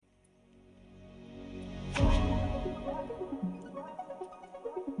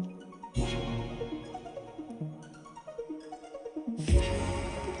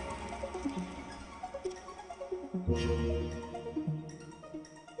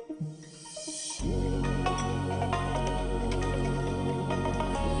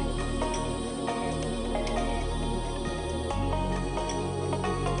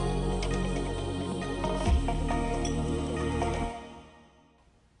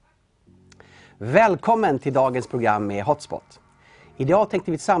Välkommen till dagens program med Hotspot. Idag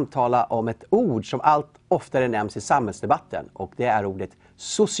tänkte vi samtala om ett ord som allt oftare nämns i samhällsdebatten, och det är ordet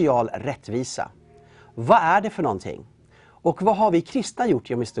social rättvisa. Vad är det för någonting? Och vad har vi kristna gjort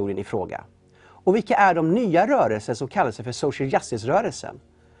genom historien i fråga? Och vilka är de nya rörelser som kallar sig för social justice-rörelsen?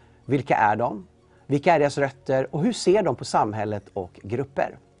 Vilka är de? Vilka är deras rötter och hur ser de på samhället och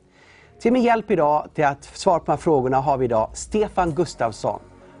grupper? Till min hjälp idag till att svara på de här frågorna har vi idag Stefan Gustafsson,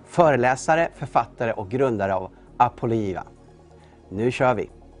 föreläsare, författare och grundare av Apologia. Nu kör vi!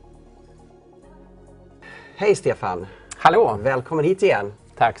 Hej Stefan! Hallå! Välkommen hit igen!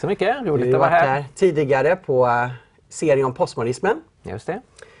 Tack så mycket, roligt Du att vara har varit här. här tidigare på serien om postmodernismen. Just det.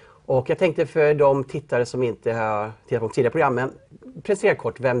 Och jag tänkte för de tittare som inte har tittat på de tidigare programmen, presentera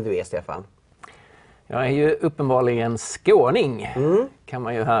kort vem du är, Stefan. Jag är ju uppenbarligen skåning, kan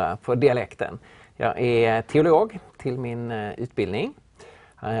man ju höra på dialekten. Jag är teolog till min utbildning.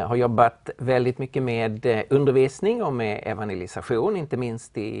 Jag har jobbat väldigt mycket med undervisning och med evangelisation, inte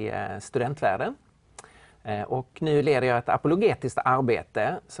minst i studentvärlden. Och nu leder jag ett apologetiskt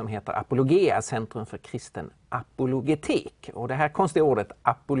arbete som heter Apologia, Centrum för kristen apologetik. Och det här konstiga ordet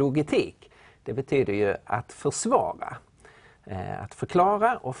apologetik, det betyder ju att försvara. Att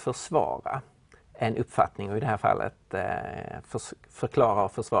förklara och försvara en uppfattning, och i det här fallet förklara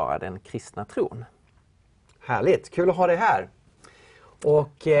och försvara den kristna tron. Härligt, kul att ha dig här.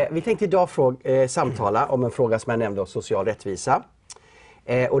 Och vi tänkte idag samtala om en fråga som jag nämnde, social rättvisa.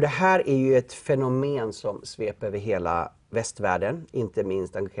 Och det här är ju ett fenomen som sveper över hela västvärlden, inte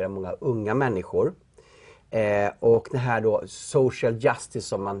minst engagerar många unga människor. Och det här då social justice,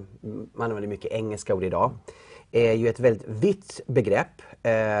 som man använder mycket engelska ord idag, är ju ett väldigt vitt begrepp.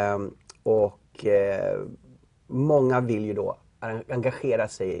 Och många vill ju då engagera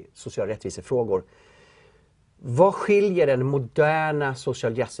sig i sociala rättvisefrågor. Vad skiljer den moderna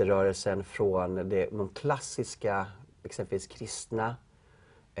social justice-rörelsen från de klassiska, exempelvis kristna,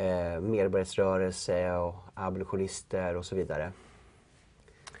 medborgarrättsrörelse och abolitionister och så vidare?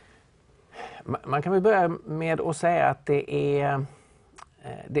 Man kan väl börja med att säga att det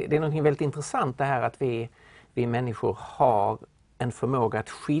är något väldigt intressant det här att vi människor har en förmåga att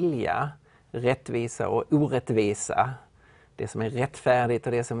skilja rättvisa och orättvisa. Det som är rättfärdigt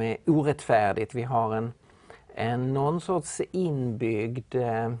och det som är orättfärdigt. Vi har någon sorts inbyggd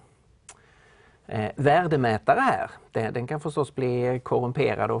värdemätare här. Den kan förstås bli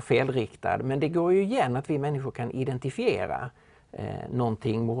korrumperad och felriktad, men det går ju igen att vi människor kan identifiera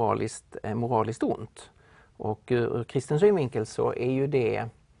någonting moraliskt ont. Och ur kristen synvinkel så är ju det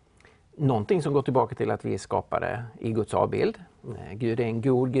någonting som går tillbaka till att vi är skapade i Guds avbild. Gud är en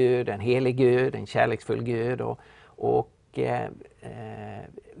god Gud, en helig Gud, en kärleksfull Gud, och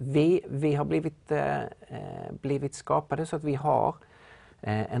vi har blivit skapade så att vi har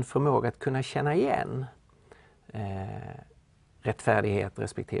en förmåga att kunna känna igen rättfärdighet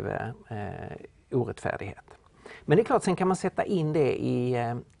respektive orättfärdighet. Men det är klart, sen kan man sätta in det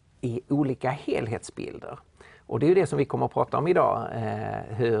i olika helhetsbilder. Och det är ju det som vi kommer att prata om idag,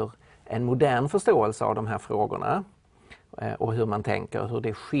 hur en modern förståelse av de här frågorna och hur man tänker, hur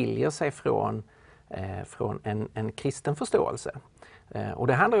det skiljer sig från en kristen förståelse. Och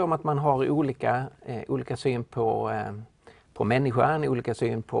det handlar ju om att man har olika syn på människan, olika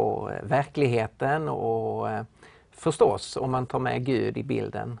syn på verkligheten och förstås om man tar med Gud i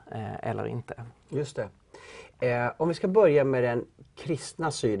bilden eller inte. Just det. Om vi ska börja med den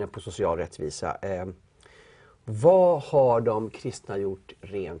kristna synen på social rättvisa. Vad har de kristna gjort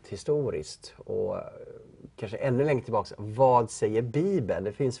rent historiskt? Och kanske ännu längre tillbaka, vad säger Bibeln?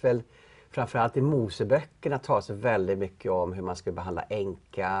 Det finns väl framförallt i Moseböckerna talas väldigt mycket om hur man ska behandla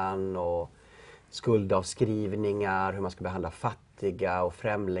änkan och skuldavskrivningar, hur man ska behandla fattiga och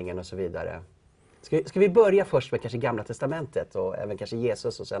främlingen och så vidare. Ska vi börja först med kanske Gamla testamentet och även kanske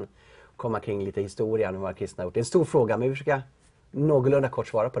Jesus och sen komma kring lite historien om vad kristna har gjort? Det är en stor fråga, men vi försöker någorlunda kort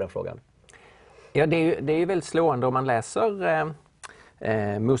svara på den frågan. Ja, det är ju väldigt slående om man läser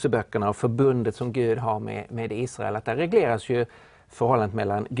Moseböckerna och förbundet som Gud har med Israel, att där regleras ju förhållandet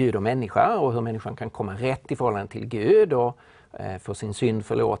mellan Gud och människa och hur människan kan komma rätt i förhållande till Gud och få sin synd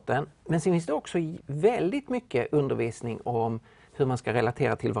förlåten. Men sen finns det också väldigt mycket undervisning om hur man ska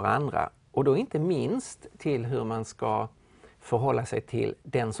relatera till varandra Och då inte minst till hur man ska förhålla sig till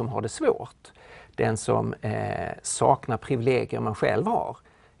den som har det svårt. Den som saknar privilegier man själv har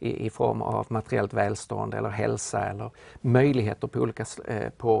i form av materiellt välstånd eller hälsa eller möjligheter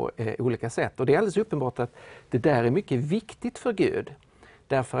på olika sätt. Och det är alldeles uppenbart att det där är mycket viktigt för Gud.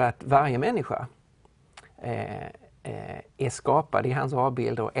 Därför att varje människa är skapad i hans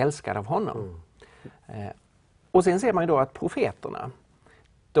avbild och älskad av honom. Och sen ser man ju då att profeterna,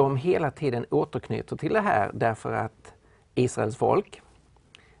 de hela tiden återknyter till det här därför att Israels folk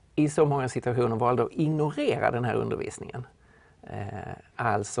i så många situationer valde att ignorera den här undervisningen.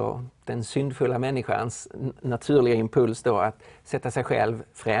 Alltså den syndfulla människans naturliga impuls då att sätta sig själv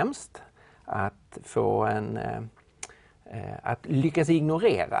främst, att få att lyckas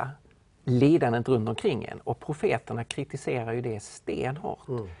ignorera lidandet runt omkring en. Och profeterna kritiserar ju det stenhårt.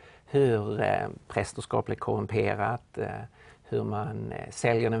 Hur prästerskap blir korrumperat, hur man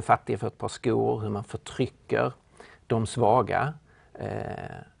säljer den fattige för ett par skor, hur man förtrycker de svaga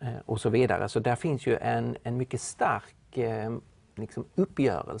och så vidare. Så där finns ju en mycket stark liksom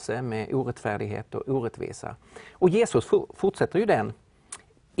uppgörelse med orättfärdighet och orättvisa. Och Jesus fortsätter ju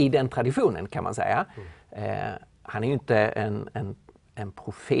i den traditionen kan man säga. Han är ju inte en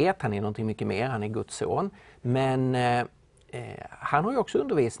profet, han är någonting mycket mer, han är Guds son. Men han har ju också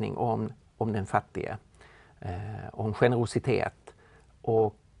undervisning om den fattige, om generositet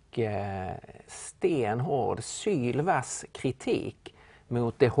och stenhård, sylvass kritik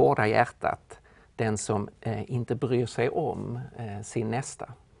mot det hårda hjärtat, den som inte bryr sig om sin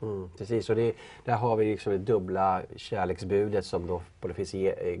nästa. Precis, och där har vi liksom det dubbla kärleksbudet som då både finns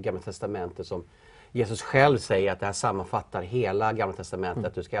i Gamla testamentet, som Jesus själv säger att det här sammanfattar hela Gamla testamentet,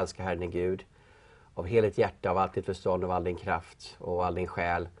 att du ska älska Herren din Gud av hela ditt hjärta, av allt ditt förstånd, av all din kraft och all din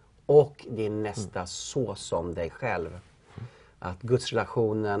själ och din nästa så som dig själv. Att Guds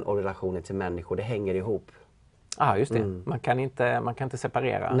relationen och relationen till människor, det hänger ihop. Ja, just det. Man kan inte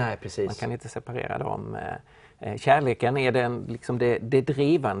separera. Nej, precis. Man kan inte separera dem. Kärleken är liksom det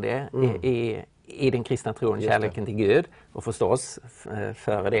drivande i den kristna tron, kärleken till Gud. Och förstås,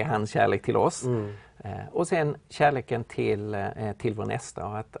 före det hans kärlek till oss. Och sen kärleken till vår nästa.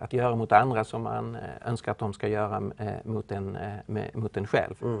 Och att göra mot andra som man önskar att de ska göra mot en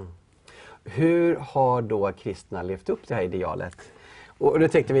själv. Hur har då kristna levt upp det här idealet? Och då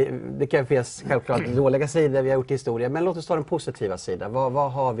tänkte vi, det kan finnas självklart dåliga sidor vi har gjort i historien, men låt oss ta den positiva sidan.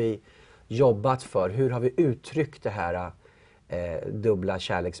 Vad har vi jobbat för? Hur har vi uttryckt det här dubbla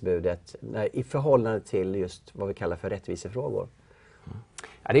kärleksbudet i förhållande till just vad vi kallar för rättvisefrågor?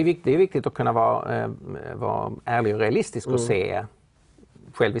 Ja, det är viktigt att kunna vara ärlig och realistisk och se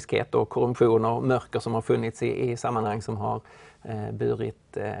själviskhet och korruption och mörker som har funnits i sammanhang som har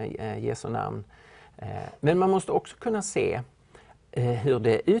burit Jesu namn. Men man måste också kunna se hur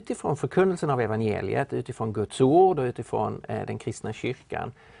det utifrån förkunnelsen av evangeliet, utifrån Guds ord och utifrån den kristna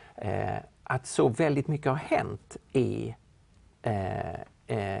kyrkan, att så väldigt mycket har hänt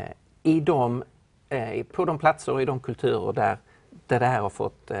på de platser och i de kulturer där det här har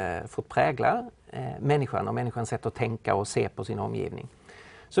fått prägla människan och människans sätt att tänka och se på sin omgivning.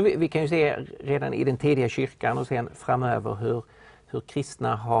 Så vi kan ju se redan i den tidiga kyrkan och sen framöver hur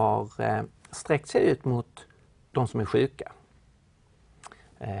kristna har sträckt sig ut mot de som är sjuka,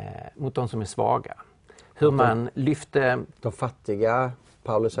 mot de som är svaga. Hur man lyfte... De fattiga,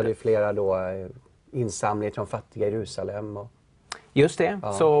 Paulus hade ju flera då insamlingar till de fattiga i Jerusalem. Just det,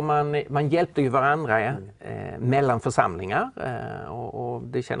 så man hjälpte ju varandra mellan församlingar och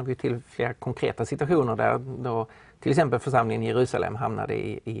det känner vi till flera konkreta situationer där då till exempel församlingen i Jerusalem hamnade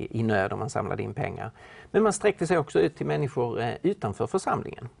i nöd och man samlade in pengar. Men man sträckte sig också ut till människor utanför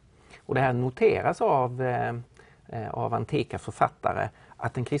församlingen. Och det här noteras av antika författare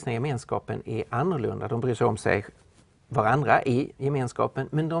att den kristna gemenskapen är annorlunda. De bryr sig om sig varandra i gemenskapen,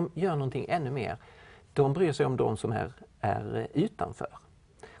 men de gör någonting ännu mer. De bryr sig om de som är utanför.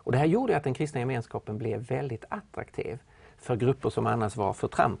 Och det här gjorde att den kristna gemenskapen blev väldigt attraktiv för grupper som annars var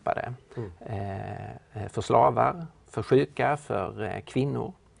förtrampade. För slavar, för sjuka, för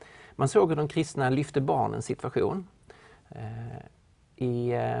kvinnor. Man såg hur de kristna lyfte barnens situation.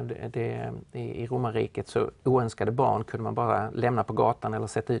 I romarriket så oönskade barn kunde man bara lämna på gatan eller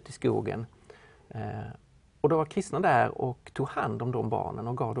sätta ut i skogen. Och då var kristna där och tog hand om de barnen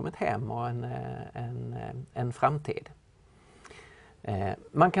och gav dem ett hem och en framtid.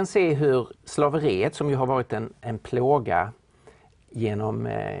 Man kan se hur slaveriet, som ju har varit en plåga genom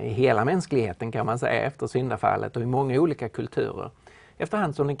hela mänskligheten kan man säga efter syndafallet och i många olika kulturer.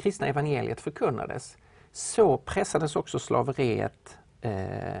 Efterhand som den kristna evangeliet förkunnades så pressades också slaveriet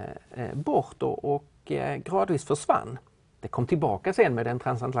bort och gradvis försvann. Det kom tillbaka sen med den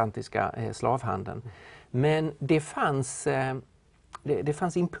transatlantiska slavhandeln. Men det fanns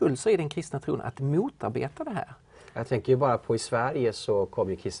impulser i den kristna tron att motarbeta det här. Jag tänker ju bara på i Sverige så kom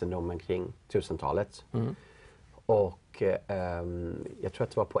ju kristendomen kring 1000-talet. Och jag tror att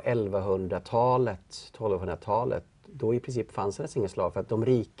det var på 1200-talet, då i princip fanns det ingen slav. För att de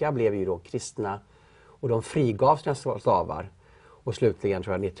rika blev ju då kristna och de frigav sina slavar. Och slutligen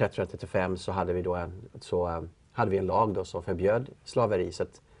tror jag 1335 så hade vi då en lag då som förbjöd slaveri. Så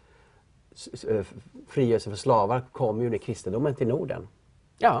att frigörelse för slavar kom ju när kristendomen till Norden.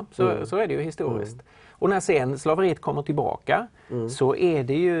 Ja, så är det ju historiskt. Och när sen slaveriet kommer tillbaka så är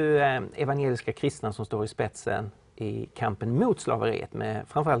det ju evangeliska kristna som står i spetsen i kampen mot slaveriet, med,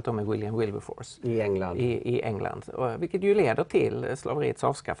 framförallt då med William Wilberforce I England. I England, vilket ju leder till slaveriets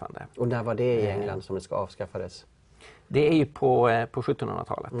avskaffande. Och när var det i England som det ska avskaffades? Det är ju på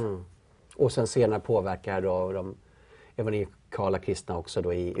 1700-talet. Och sen senare påverkar då de evangelikala kristna också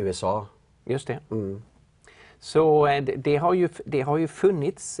då i USA. Just det. Så det har ju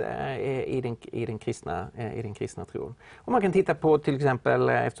funnits i den kristna tron. Och man kan titta på till exempel,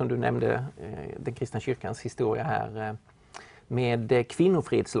 eftersom du nämnde den kristna kyrkans historia här, med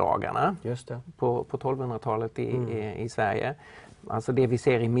kvinnofridslagarna. Just det. På 1200-talet i Sverige. Alltså det vi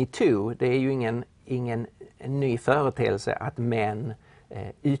ser i MeToo, det är ju ingen ny företeelse att män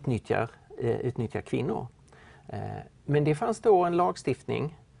utnyttjar kvinnor. Men det fanns då en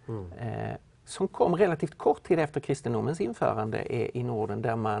lagstiftning som kom relativt kort tid efter kristendomens införande i Norden,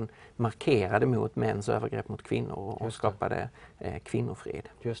 där man markerade mot mäns övergrepp mot kvinnor och skapade kvinnofrid.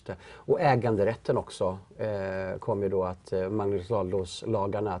 Just det. Och äganderätten också kom ju då att Magnus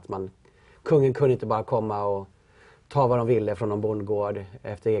Ladulås-lagarna, att kungen kunde inte bara komma och ta vad de ville från någon bondgård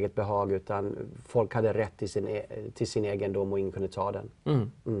efter eget behag, utan folk hade rätt till sin egendom och ingen kunde ta den.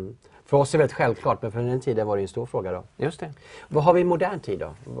 För oss är det väldigt självklart, men för den tiden var det en stor fråga då. Just det. Vad har vi i modern tid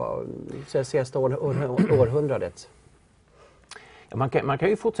då? Senaste århundradet? Ja, man kan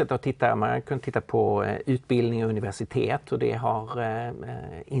ju fortsätta att titta på utbildning och universitet, och det har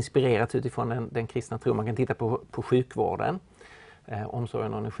inspirerats utifrån den kristna tron. Man kan titta på sjukvården.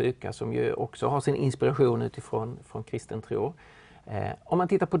 Omsorgen om de sjuka, som ju också har sin inspiration utifrån kristen tro. Om man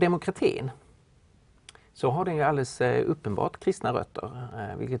tittar på demokratin så har den ju alldeles uppenbart kristna rötter,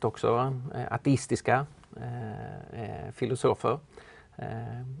 vilket också ateistiska filosofer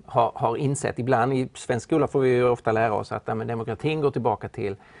har insett. Ibland i svensk skola får vi ju ofta lära oss att demokratin går tillbaka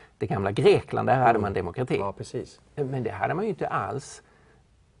till det gamla Grekland, där hade man demokrati. Ja, precis. Men det hade man ju inte alls.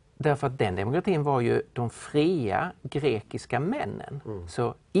 Därför att den demokratin var ju de fria grekiska männen.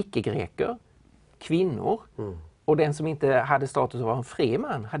 Så icke-greker, kvinnor och den som inte hade status att vara en fri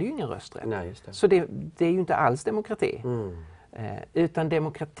man hade ju ingen rösträtt. Nej, just det. Så det är ju inte alls demokrati. Utan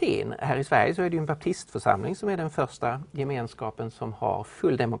demokratin, här i Sverige så är det ju en baptistförsamling som är den första gemenskapen som har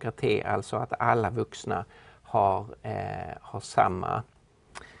full demokrati, alltså att alla vuxna har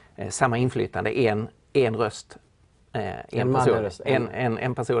samma inflytande, en röst. En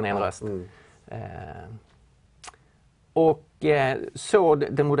person, en röst. Och så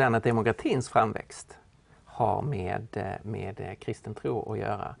den moderna demokratins framväxt har med kristen tro att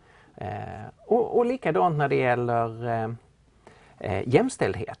göra. Och likadant när det gäller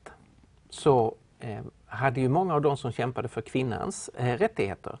jämställdhet, så hade ju många av de som kämpade för kvinnans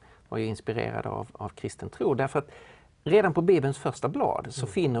rättigheter var ju inspirerade av kristen tro. Därför att redan på Bibelns första blad så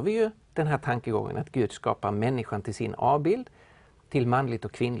finner vi ju den här tankegången att Gud skapar människan till sin avbild, till manligt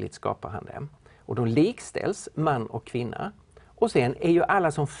och kvinnligt skapar han dem. Och de likställs, man och kvinna. Och sen är ju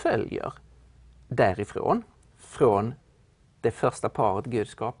alla som följer därifrån, från det första paret Gud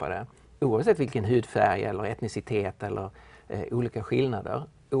skapade, oavsett vilken hudfärg eller etnicitet eller olika skillnader,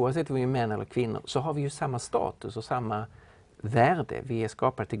 oavsett om vi är män eller kvinnor, så har vi ju samma status och samma värde. Vi är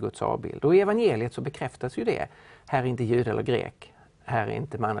skapade till Guds avbild. Och i evangeliet så bekräftas ju det. Här är inte jud eller grek. Här är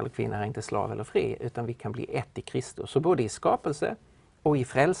inte man eller kvinna, här är inte slav eller fri. Utan vi kan bli ett i Kristus. Så både i skapelse och i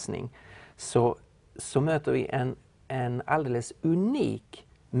frälsning så möter vi en alldeles unik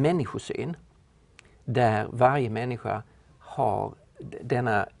människosyn. Där varje människa har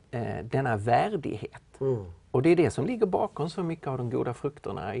denna värdighet. Och det är det som ligger bakom så mycket av de goda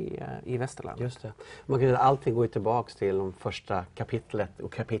frukterna i västerlandet. Just det. Man kan alltid gå tillbaka till de första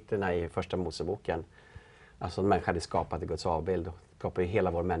kapitlerna i första Moseboken. Alltså en människa hade skapat i Guds avbild och skapar ju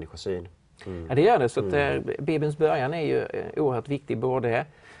hela vår människosyn. Ja, det gör det. Så att, Bibelns början är ju oerhört viktig, både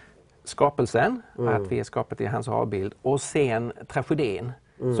skapelsen, att vi är skapade i hans avbild, och sen tragedin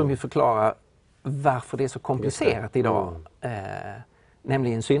som ju förklarar varför det är så komplicerat idag.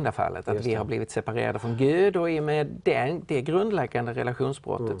 Nämligen syndafallet, att vi har blivit separerade från Gud, och i och med det grundläggande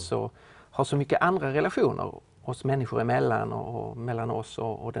relationsbrottet så har så mycket andra relationer oss människor emellan och mellan oss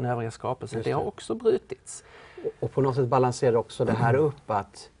och den övriga skapelsen, det har också brutits. Och på något sätt balanserar också det här upp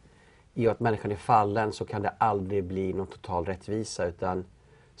att i att människan är fallen så kan det aldrig bli någon total rättvisa, utan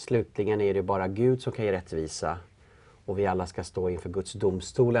slutligen är det bara Gud som kan ge rättvisa och vi alla ska stå inför Guds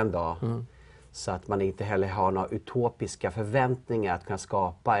domstol en dag. Så att man inte heller har några utopiska förväntningar att kunna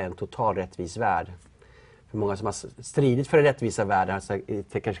skapa en total rättvis värld. För många som har stridit för en rättvisa värld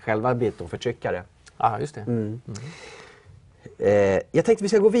har kanske själva blivit förtryckare. Ja, just det. Jag tänkte vi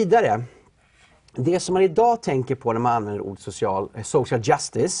ska gå vidare. Det som man idag tänker på när man använder ord social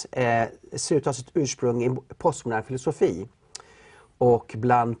justice ser ut att ha sitt ursprung i postmodern filosofi och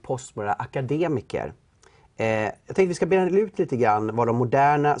bland postmoderna akademiker. Jag tänkte vi ska bena ut lite grann vad de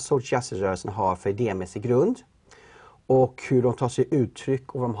moderna social justice-rörelserna har för idémässig grund och hur de tar sig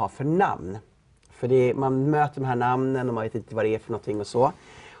uttryck och vad de har för namn. För man möter de här namnen och man vet inte vad det är för någonting och så.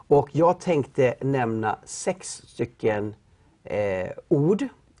 Och jag tänkte nämna 6 stycken ord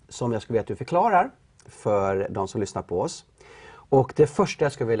som jag skulle vilja att du förklarar för de som lyssnar på oss. Och det första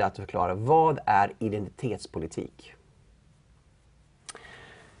jag skulle vilja att du förklarar, vad är identitetspolitik?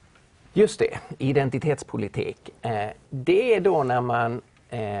 Just det, identitetspolitik. Det är då när man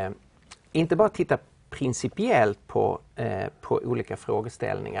inte bara tittar principiellt på olika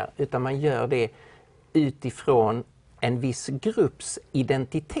frågeställningar, utan man gör det utifrån en viss grupps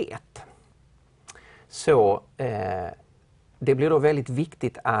identitet. Så det blir då väldigt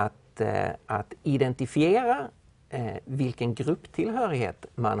viktigt att identifiera vilken grupptillhörighet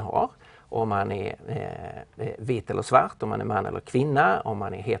man har. Om man är vit eller svart, om man är man eller kvinna, om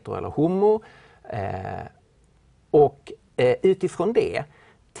man är hetero eller homo. Och utifrån det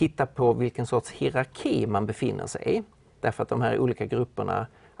titta på vilken sorts hierarki man befinner sig i. Därför att de här olika grupperna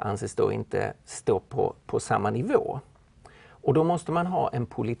anses då inte stå på samma nivå. Och då måste man ha en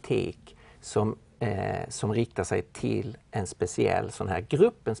politik som riktar sig till en speciell sån här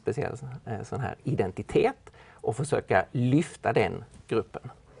grupp, en speciell sån här identitet och försöka lyfta den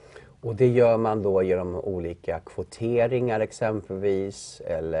gruppen. Och det gör man då genom olika kvoteringar exempelvis,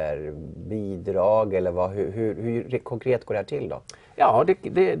 eller bidrag, eller hur konkret går det här till då? Ja,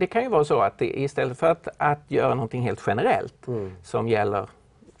 det kan ju vara så att istället för att göra någonting helt generellt som gäller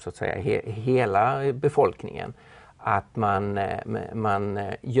så att säga hela befolkningen, att man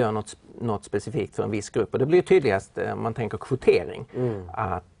gör något specifikt för en viss grupp. Och det blir tydligast om man tänker kvotering.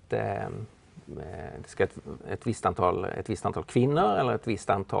 Att det ska ett visst antal kvinnor eller ett visst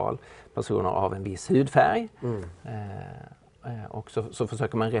antal personer av en viss hudfärg. Och så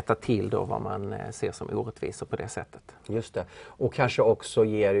försöker man rätta till då vad man ser som orättvisor på det sättet. Just det. Och kanske också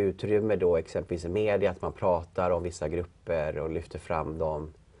ger utrymme då exempelvis i media att man pratar om vissa grupper och lyfter fram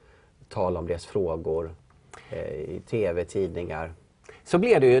dem, talar om deras frågor i tv, tidningar. Så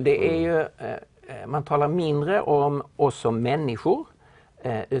blir det ju. Det är ju man talar mindre om oss som människor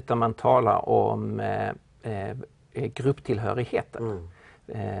utan man talar om grupptillhörigheten.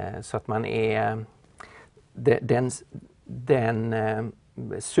 Så att man är den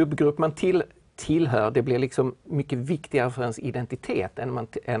subgrupp man tillhör, det blir liksom mycket viktigare för ens identitet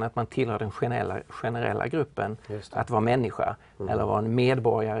än att man tillhör den generella gruppen. Att vara människa eller vara en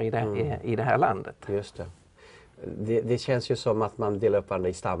medborgare i det här landet. Just det. Det känns ju som att man delar upp varandra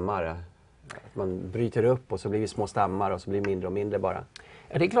i stammar. Att man bryter upp och så blir det små stammar och så blir det mindre och mindre bara.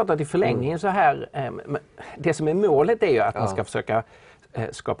 Ja, det är klart att i förlängningen så här, det som är målet är ju att man ska försöka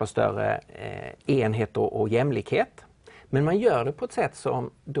skapa större enhet och jämlikhet. Men man gör det på ett sätt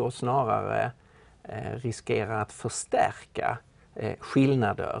som då snarare riskerar att förstärka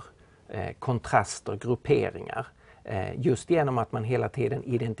skillnader, kontraster, grupperingar. Just genom att man hela tiden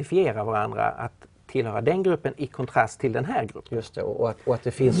identifierar varandra att tillhöra den gruppen i kontrast till den här gruppen. Just det, och att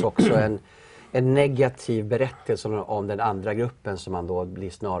det finns också en negativ berättelse om den andra gruppen som man då blir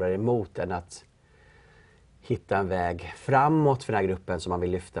snarare emot än att hitta en väg framåt för den här gruppen som man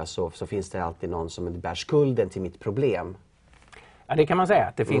vill lyfta, så finns det alltid någon som bär skulden till mitt problem. Ja, det kan man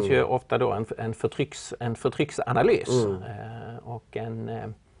säga. Det finns ju ofta då en förtrycksanalys och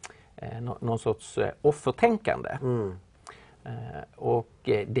någon sorts offertänkande. Och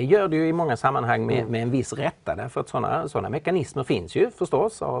det gör det ju i många sammanhang med en viss rätta, därför att sådana mekanismer finns ju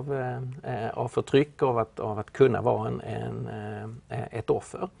förstås av förtryck, av att kunna vara ett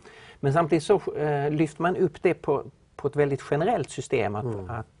offer. Men samtidigt så lyfter man upp det på ett väldigt generellt system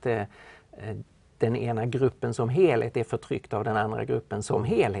att den ena gruppen som helhet är förtryckt av den andra gruppen som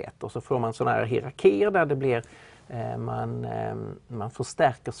helhet. Och så får man sådana här hierarkier där det blir man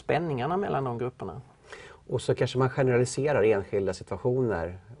förstärker spänningarna mellan de grupperna. Och så kanske man generaliserar enskilda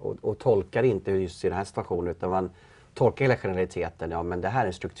situationer och tolkar inte just i den här situationen, utan man tolkar hela generaliteten. Ja, men det här är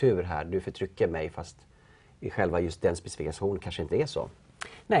en struktur här, du förtrycker mig fast i själva just den specifikationen kanske inte är så.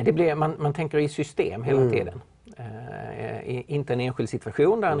 Nej, man tänker i system hela tiden. Inte en enskild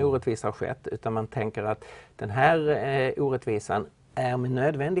situation där en orättvisa har skett, utan man tänker att den här orättvisan är med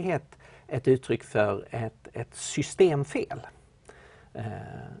nödvändighet ett uttryck för ett systemfel.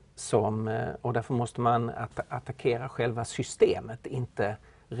 Och därför måste man attackera själva systemet, inte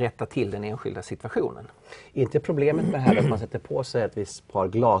rätta till den enskilda situationen. Inte problemet med det här att man sätter på sig ett visst par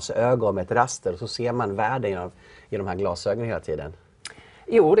glasögon med ett raster och så ser man världen genom de här glasögonen hela tiden?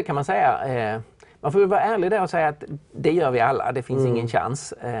 Jo, det kan man säga. Man får vara ärlig där och säga att det gör vi alla. Det finns ingen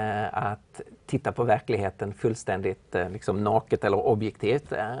chans att titta på verkligheten fullständigt liksom naket eller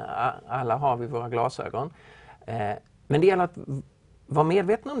objektivt. Alla har vi våra glasögon. Men det gäller att vara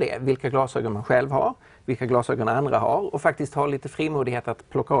medveten om det. Vilka glasögon man själv har, vilka glasögon andra har och faktiskt ha lite frimodighet att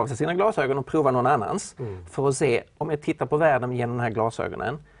plocka av sig sina glasögon och prova någon annans. För att se, om jag tittar på världen genom de här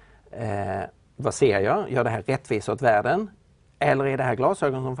glasögonen, vad ser jag? Gör det här rättvist åt världen? Eller är det här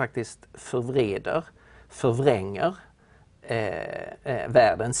glasögon som faktiskt förvränger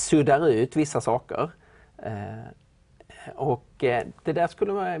världen, suddar ut vissa saker? Och det där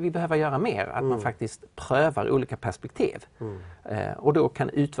skulle vi behöva göra mer, att man faktiskt prövar olika perspektiv och då kan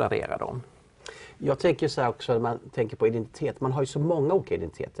utvärdera dem. Jag tänker så här också, när man tänker på identitet, man har ju så många olika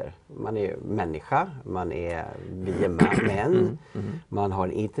identiteter. Man är människa, vi är män, man har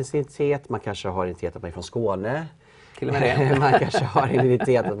en identitet, man kanske har identitet att man är från Skåne. Till och med det. Man kanske har en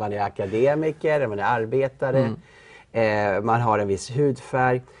identitet att man är akademiker, man är arbetare, man har en viss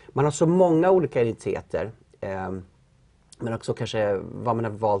hudfärg. Man har så många olika identiteter. Men också kanske vad man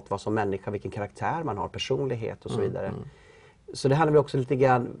har valt vad som människa, vilken karaktär man har, personlighet och så vidare. Så det handlar väl också lite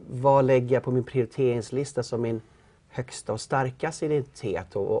grann, vad lägger jag på min prioriteringslista som min högsta och starkaste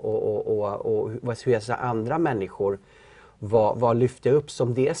identitet och hur jag ser andra människor, vad lyfter jag upp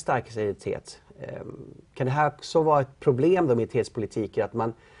som deras starkaste identitet? Kan det här också vara ett problem då med identitetspolitiker, att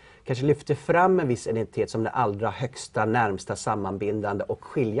man kanske lyfter fram en viss identitet som den allra högsta, närmsta sammanbindande och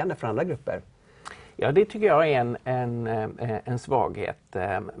skiljande från andra grupper? Ja, det tycker jag är en svaghet.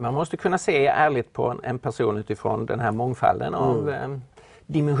 Man måste kunna se ärligt på en person utifrån den här mångfalden av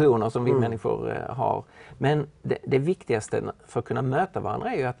dimensioner som vi människor har. Men det viktigaste för att kunna möta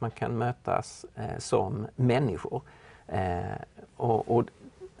varandra är ju att man kan mötas som människor. Och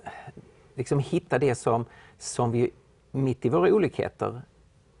liksom hitta det som vi mitt i våra olikheter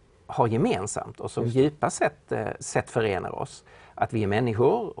har gemensamt och som djupast sett förenar oss. Att vi är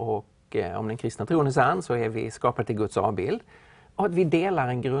människor, och om den kristna tron är sann så är vi skapade till Guds avbild. Och att vi delar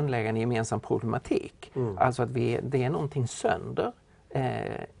en grundläggande gemensam problematik. Alltså att det är någonting sönder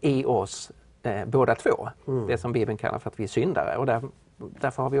i oss båda två. Det som Bibeln kallar för att vi är syndare. Och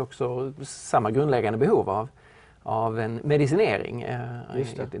därför har vi också samma grundläggande behov av en medicinering,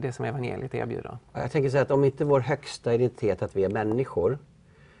 det som evangeliet erbjuder. Jag tänker säga att om inte vår högsta identitet att vi är människor,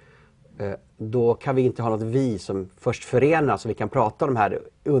 då kan vi inte ha något vi som först förenar så vi kan prata om de här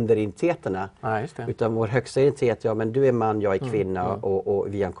underidentiteterna. Ja, just det. Utan vår högsta identitet, ja men du är man, jag är kvinna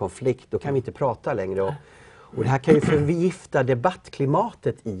och vi har en konflikt, då kan vi inte prata längre. Och det här kan ju förgifta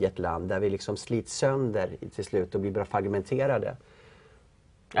debattklimatet i ett land där vi liksom slits sönder till slut och blir bra fragmenterade.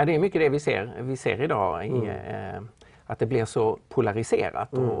 Ja, det är mycket det vi ser idag i att det blir så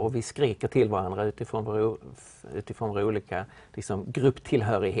polariserat och vi skriker till varandra utifrån våra olika liksom,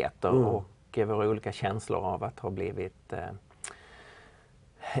 grupptillhörigheter och våra olika känslor av att ha blivit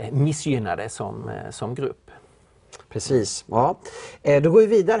missgynnade som grupp. Precis. Ja. Då går vi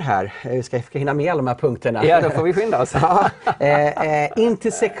vidare här. Vi ska hinna med alla de här punkterna. Ja, då får vi skynda oss.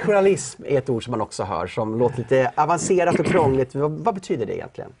 Intersektionalism är ett ord som man också hör som låter lite avancerat och krångligt. Vad betyder det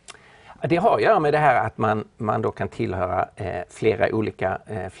egentligen? Det har att göra med det här att man då kan tillhöra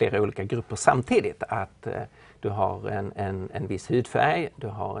flera olika grupper samtidigt. Att du har en viss hudfärg, du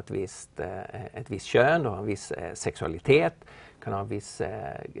har ett visst kön, du har en viss sexualitet, du kan ha en viss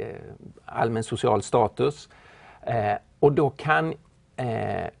allmän social status. Och då kan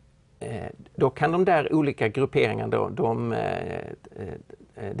de där olika grupperingarna,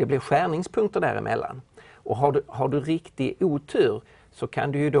 det blir skärningspunkter däremellan. Och har du riktig otur så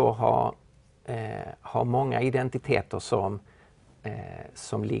kan du ju då ha många identiteter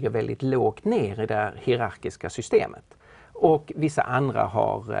som ligger väldigt lågt ner i det hierarkiska systemet. Och vissa andra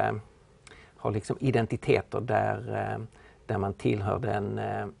har liksom identiteter där man tillhör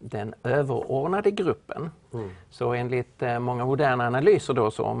den överordnade gruppen. Så enligt många moderna analyser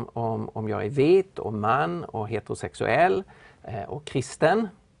då, så om jag är vit och man och heterosexuell och kristen,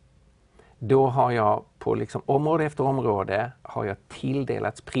 då har jag på liksom område efter område har jag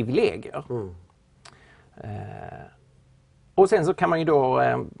tilldelats privilegier. Och sen så kan man ju då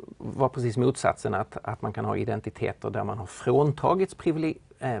vara precis motsatsen, att man kan ha identiteter där man har fråntagits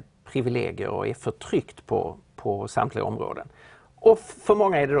privilegier och är förtryckt på samtliga områden. Och för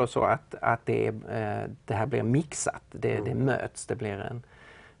många är det då så att det här blir mixat, det möts, det blir en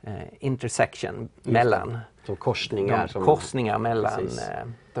intersection mellan korsningar mellan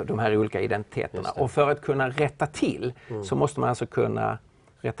de här olika identiteterna. Och för att kunna rätta till så måste man alltså kunna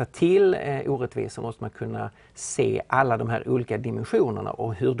rätta till orättvisor, måste man kunna se alla de här olika dimensionerna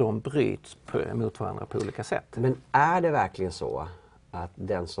och hur de bryts mot varandra på olika sätt. Men är det verkligen så att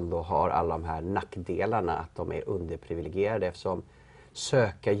den som då har alla de här nackdelarna, att de är underprivilegierade, eftersom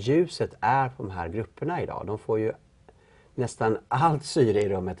sökarljuset är på de här grupperna idag? De får ju nästan allt syre i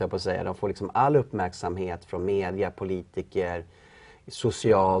rummet, jag på att säga. De får liksom all uppmärksamhet från media, politiker,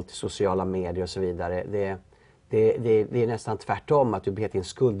 sociala medier och så vidare. Det är nästan tvärtom, att du blir helt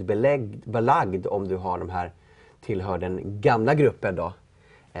skuldbelagd om du har de här, tillhör den gamla gruppen då.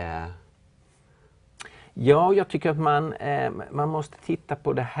 Ja, jag tycker att man måste titta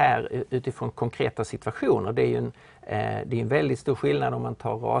på det här utifrån konkreta situationer. Det är en väldigt stor skillnad om man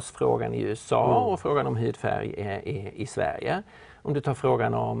tar rasfrågan i USA och frågan om hudfärg i Sverige. Om du tar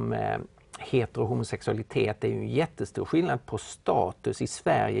frågan om hetero- och homosexualitet, det är ju en jättestor skillnad på status i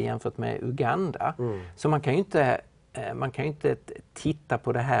Sverige jämfört med Uganda. Så man kan ju inte titta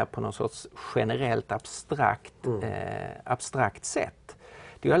på det här på något sorts generellt abstrakt sätt.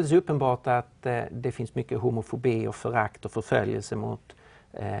 Det är alldeles uppenbart att det finns mycket homofobi och förakt och förföljelse mot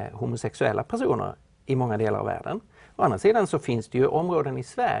homosexuella personer i många delar av världen. Å andra sidan så finns det ju områden i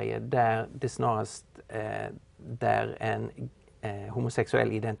Sverige där det snarast där en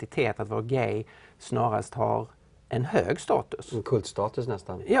homosexuell identitet, att vara gay, snarast har en hög status. En kultstatus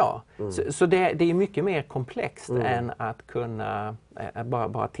nästan. Ja, så det är mycket mer komplext än att kunna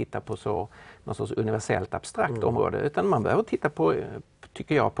bara titta på något sorts universellt abstrakt område. Utan man behöver titta på,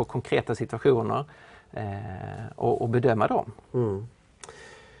 tycker jag, på konkreta situationer och bedöma dem.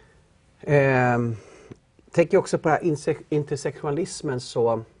 Tänker också på intersektionalismen,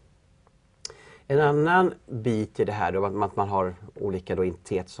 så en annan bit i det här då, att man har olika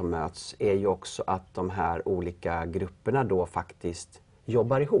identiteter som möts, är ju också att de här olika grupperna då faktiskt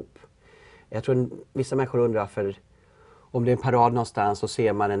jobbar ihop. Jag tror vissa människor undrar, för om det är en parad någonstans så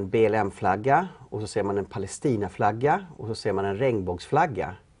ser man en BLM-flagga och så ser man en Palestina-flagga och så ser man en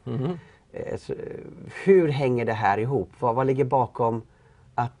regnbågsflagga. Hur hänger det här ihop? Vad ligger bakom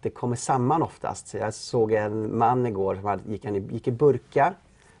att det kommer samman oftast? Jag såg en man igår som gick i burka.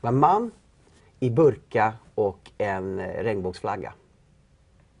 Det var en man i burka och en regnbågsflagga.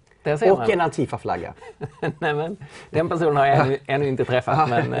 Och en Antifa-flagga. Nej, men den personen har jag ännu inte träffat.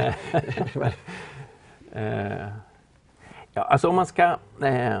 Men, ja, alltså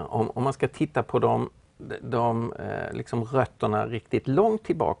om man ska titta på de liksom rötterna riktigt långt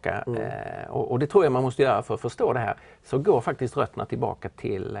tillbaka, och det tror jag man måste göra för att förstå det här, så går faktiskt rötterna tillbaka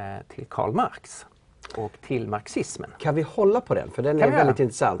till Karl Marx och till marxismen. Kan vi hålla på den? För den är väldigt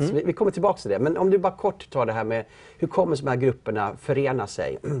intressant. Vi kommer tillbaka till det. Men om du bara kort tar det här med hur kommer de här grupperna förena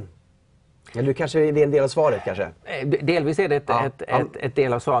sig? Ja, det är en del av svaret kanske? Delvis är det ett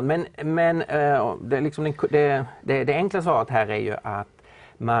del av svaret. Men det enkla svaret här är ju att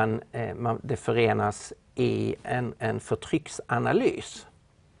det förenas i en förtrycksanalys.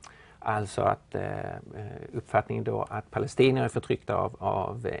 Alltså att uppfattningen då att palestinier är förtryckta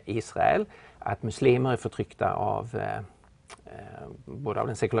av Israel, att muslimer är förtryckta både av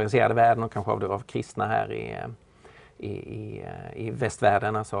den sekulariserade världen och kanske av kristna här i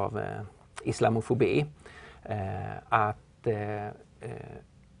västvärlden, alltså av islamofobi. Att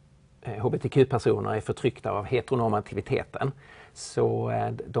hbtq-personer är förtryckta av heteronormativiteten. Så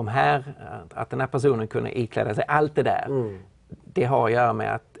att den här personen kunde ikläda sig allt det där, det har att göra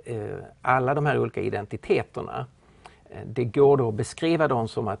med att alla de här olika identiteterna, det går då att beskriva dem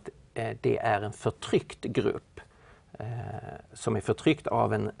som att det är en förtryckt grupp som är förtryckt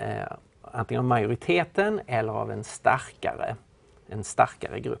av antingen majoriteten eller av en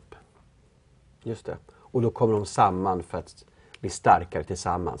starkare grupp. Just det. Och då kommer de samman för att bli starkare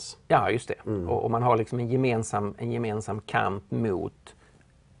tillsammans. Ja, just det. Och man har liksom en gemensam kamp mot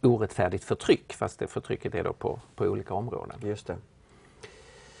orättfärdigt förtryck, fast det förtrycket är då på olika områden. Just det.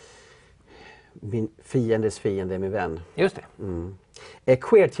 Min fiendes fiende är min vän. Just det.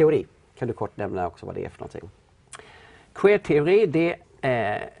 Queer-teori, kan du kort nämna också vad det är för någonting? Queer-teori,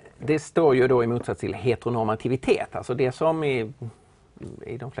 det står ju då i motsats till heteronormativitet. Alltså det som i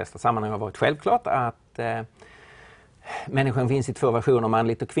de flesta sammanhang har varit självklart, att människan finns i två versioner,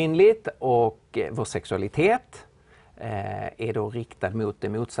 manligt och kvinnligt, och vår sexualitet är då riktad mot det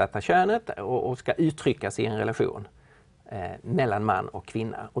motsatta könet och ska uttryckas i en relation. mellan man och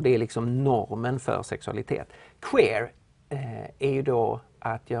kvinna. Och det är liksom normen för sexualitet. Queer är ju då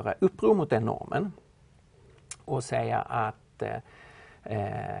att göra uppror mot den normen och säga att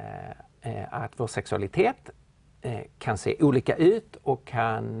vår sexualitet kan se olika ut och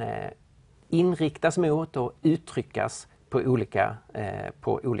kan inriktas mot och uttryckas på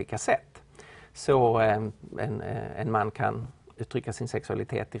olika sätt. Så en man kan uttrycka sin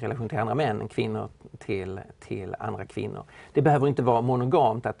sexualitet i relation till andra män, kvinnor till andra kvinnor. Det behöver inte vara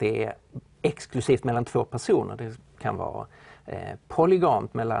monogamt, att det är exklusivt mellan två personer. Det kan vara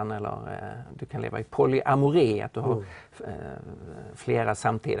polygamt du kan leva i polyamori, att du har flera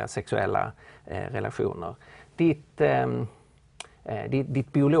samtida sexuella relationer. Ditt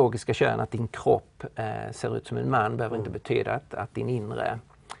biologiska kön, att din kropp ser ut som en man, behöver inte betyda att din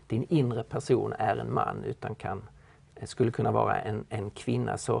inre person är en man, utan skulle kunna vara en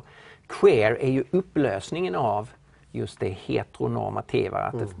kvinna. Så queer är ju upplösningen av just det heteronormativa,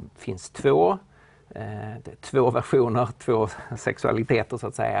 att det finns två versioner, två sexualiteter så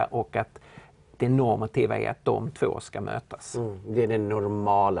att säga, och att det normativa är att de två ska mötas. Det är det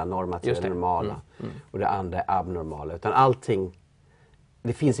normala, normativa, normala. Och det andra är abnormala. Utan allting,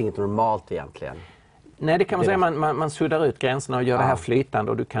 det finns inget normalt egentligen. Nej, det kan man säga. Man suddar ut gränserna och gör det här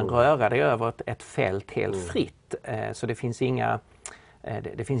flytande, och du kan röra dig över ett fält helt fritt. Så det finns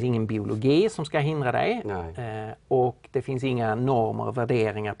ingen biologi som ska hindra dig. Och det finns inga normer,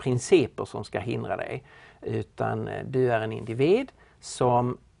 värderingar, principer som ska hindra dig. Utan du är en individ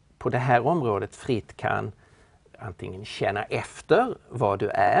som på det här området fritt kan antingen känna efter vad du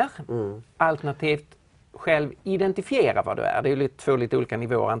är, alternativt själv identifiera vad du är. Det är ju två lite olika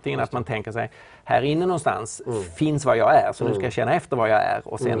nivåer. Antingen att man tänker sig, här inne någonstans finns vad jag är, så nu ska jag känna efter vad jag är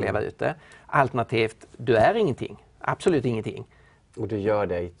och sen leva ut det. Alternativt, du är ingenting. Absolut ingenting. Och du gör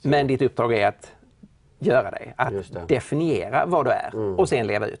det. Men ditt uppdrag är att göra det. Att definiera vad du är och sen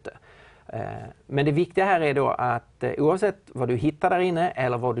leva ut det. Men det viktiga här är då att oavsett vad du hittar där inne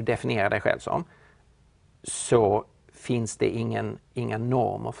eller vad du definierar dig själv som, så finns det inga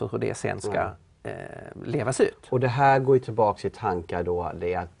normer för hur det sen ska levas ut. Och det här går ju tillbaka till tankar då,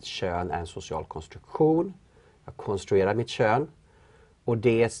 det är att kön är en social konstruktion. Jag konstruerar mitt kön. Och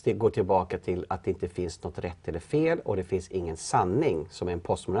det går tillbaka till att det inte finns något rätt eller fel, och det finns ingen sanning som är en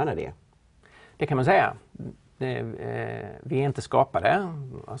postmodern idé. Det kan man säga. Vi är inte skapade.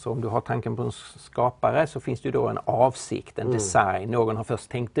 Alltså om du har tanken på en skapare, så finns det ju då en avsikt, en design. Någon har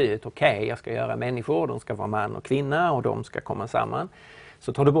först tänkt ut, okej, jag ska göra människor, de ska vara man och kvinna och de ska komma samman.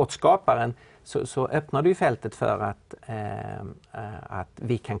 Så tar du bort skaparen, så öppnar du ju fältet för att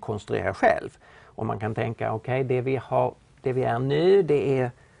vi kan konstruera själv. Och man kan tänka, okej, det vi är nu,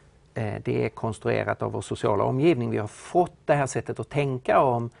 det är konstruerat av vår sociala omgivning. Vi har fått det här sättet att tänka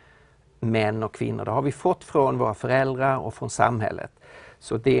om män och kvinnor. Det har vi fått från våra föräldrar och från samhället.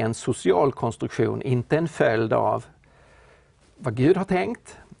 Så det är en social konstruktion, inte en följd av vad Gud har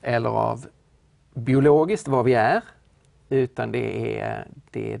tänkt eller av biologiskt vad vi är, utan det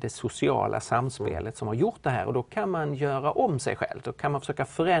är det sociala samspelet som har gjort det här. Och då kan man göra om sig själv. Då kan man försöka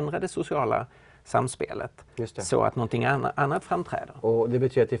förändra det sociala samspelet så att någonting annat framträder. Och det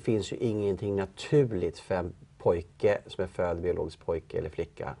betyder att det finns ju ingenting naturligt för en pojke som är född biologisk pojke eller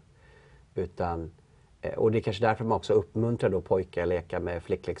flicka. Och det är kanske därför man också uppmuntrar då pojkar att leka med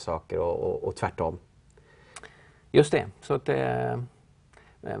flickleksaker och tvärtom. Just det. Så att,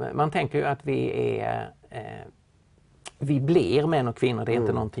 man tänker ju att vi blir män och kvinnor, det är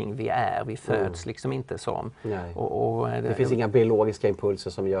inte någonting vi är. Vi föds liksom inte som. Det finns inga biologiska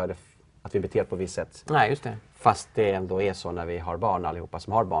impulser som gör det att vi beter på ett visst sätt. Nej, just det. Fast det ändå är så när vi har barn, allihopa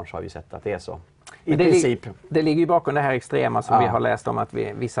som har barn, så har vi sett att det är så. I princip. Det ligger ju bakom det här extrema som vi har läst om, att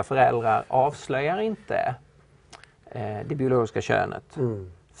vissa föräldrar avslöjar inte det biologiska könet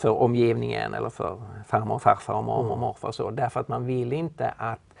för omgivningen eller för farmor och farfar och mormor och morfar och så. Därför att man vill inte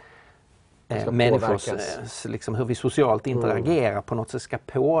att människors, liksom hur vi socialt interagerar på något sätt ska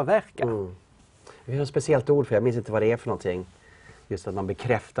påverka. Vi har ett speciellt ord för, jag minns inte vad det är för någonting. Just att man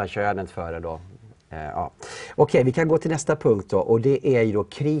bekräftar könet före då. Okej, vi kan gå till nästa punkt då, och det är ju då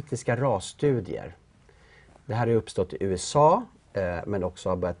kritiska rasstudier. Det här har uppstått i USA men också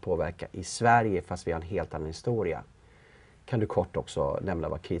har börjat påverka i Sverige, fast vi har en helt annan historia. Kan du kort också nämna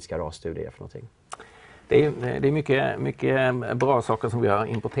vad kritiska rasstudier är för någonting? Det är mycket bra saker som vi har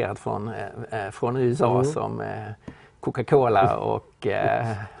importerat från USA som Coca-Cola och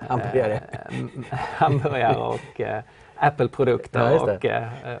hamburgare och Apple-produkter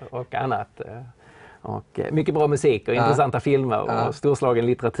och annat. Och mycket bra musik och intressanta filmer och storslagen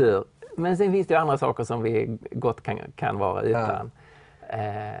litteratur. Men sen finns det ju andra saker som vi gott kan vara utan.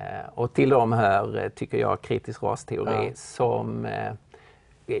 Och till dem hör, tycker jag, kritisk rasteori som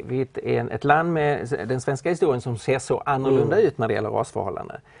ett land med den svenska historien som ser så annorlunda ut när det gäller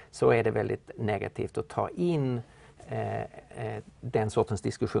rasförhållanden, så är det väldigt negativt att ta in den sortens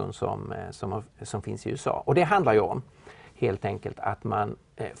diskussion som finns i USA. Och det handlar ju om helt enkelt att man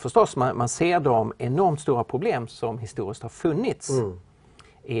ser de enormt stora problem som historiskt har funnits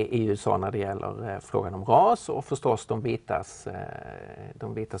i USA när det gäller frågan om ras, och förstås de vitas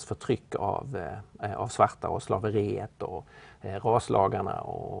förtryck av svarta och slaveriet och raslagarna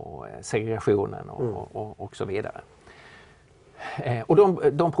och segregationen och så vidare. Och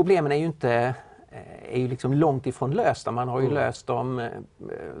de problemen är ju liksom långt ifrån lösta. Man har ju löst dem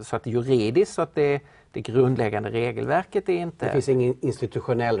så att det juridiskt, så att det grundläggande regelverket är inte... Det finns ingen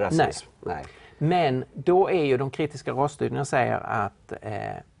institutionell rasism. Nej. Men då är ju de kritiska rasstudierna säger att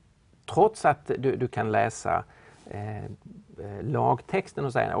trots att du kan läsa lagtexten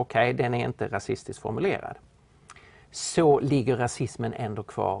och säga okej, den är inte rasistiskt formulerad, så ligger rasismen ändå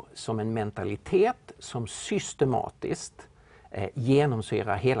kvar som en mentalitet som systematiskt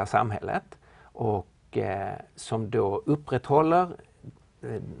genomsyrar hela samhället och som då upprätthåller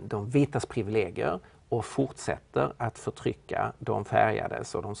de vitas privilegier och fortsätter att förtrycka de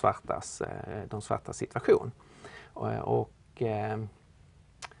färgades och de svartas situation.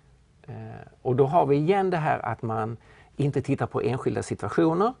 Och då har vi igen det här att man inte tittar på enskilda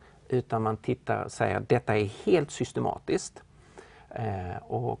situationer, utan man säger att detta är helt systematiskt.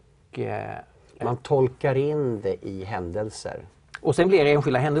 Man tolkar in det i händelser. Och sen blir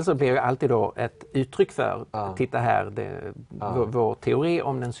enskilda händelser blir ju alltid då ett uttryck för, titta här, vår teori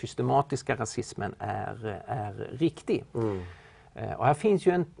om den systematiska rasismen är riktig. Och här finns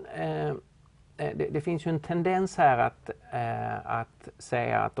ju det finns ju en tendens här att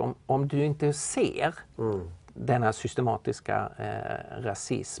säga att om du inte ser denna systematiska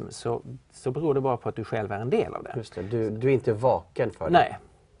rasism, så beror det bara på att du själv är en del av det. Just det. Du är inte vaken för det. Nej.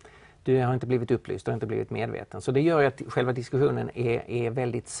 Du har inte blivit upplyst, du har inte blivit medveten. Så det gör ju att själva diskussionen är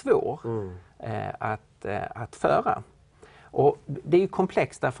väldigt svår att föra. Och det är ju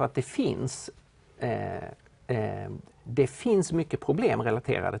komplext därför att det finns mycket problem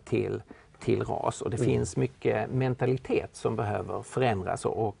relaterade till ras, och det finns mycket mentalitet som behöver förändras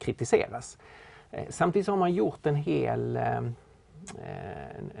och kritiseras. Samtidigt har man gjort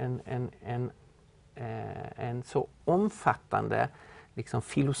en så omfattande liksom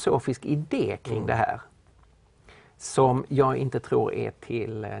filosofisk idé kring det här, som jag inte tror är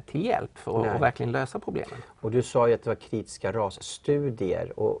till hjälp för att verkligen lösa problemen. Och du sa ju att det var kritiska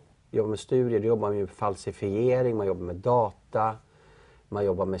rasstudier, och jobbar med studier, då jobbar man med falsifiering, man jobbar med data, man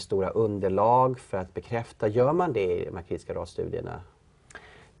jobbar med stora underlag för att bekräfta. Gör man det i de här kritiska rasstudierna?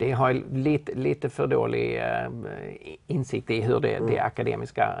 Det har lite för dålig insikt i hur det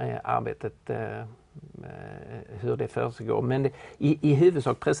akademiska arbetet hur det försiggår. Men i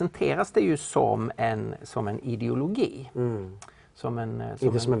huvudsak presenteras det ju som en ideologi.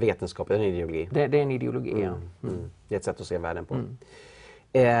 Inte som en vetenskap, det är en ideologi. Det är en ideologi, ja. Det är ett sätt att se världen på.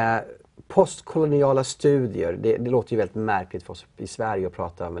 Postkoloniala studier, det låter ju väldigt märkligt för oss i Sverige att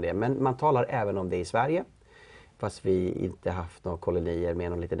prata om det. Men man talar även om det i Sverige. Fast vi inte haft några kolonier med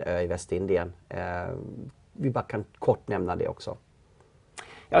någon liten ö i Västindien. Vi bara kan kort nämna det också.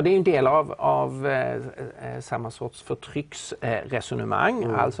 Ja, det är en del av samma sorts förtrycksresonemang.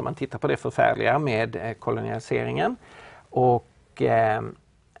 Alltså man tittar på det förfärliga med kolonialiseringen och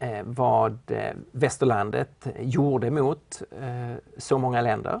vad västerlandet gjorde mot så många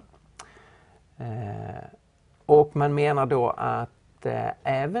länder. Och man menar då att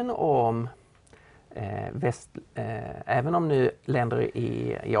även om nu länder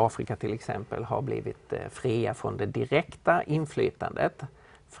i Afrika till exempel har blivit fria från det direkta inflytandet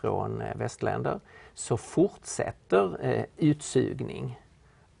från västländer, så fortsätter utsugning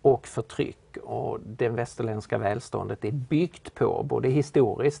och förtryck, och det västerländska välståndet är byggt på både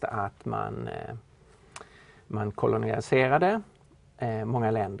historiskt att man kolonialiserade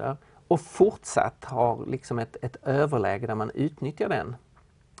många länder, och fortsatt har liksom ett överläge där man utnyttjar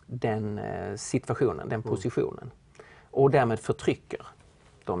den situationen, den positionen, och därmed förtrycker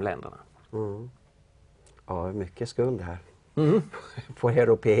de länderna. Ja, mycket skuld här på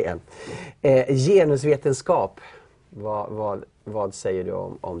europeen. Genusvetenskap, vad säger du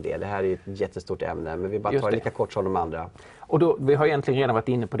om det? Det här är ju ett jättestort ämne, men vi bara tar det lika kort som de andra. Och då, vi har egentligen redan varit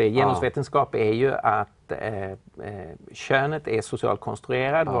inne på det. Genusvetenskap är ju att könet är socialt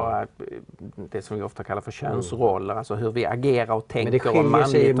konstruerad, det som vi ofta kallar för könsroller, alltså hur vi agerar och tänker om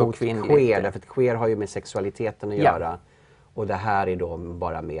manligt och kvinnligt. Men det skiljer sig mot queer, därför att queer har ju med sexualiteten att göra, och det här är då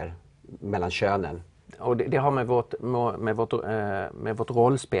bara mer mellan könen. och det har med vårt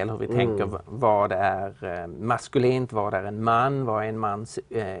rollspel, hur vi tänker vad är maskulint, vad är en man, vad är en mans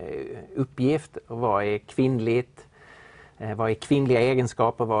uppgift, vad är kvinnligt, vad är kvinnliga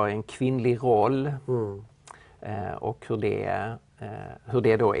egenskaper, vad är en kvinnlig roll och hur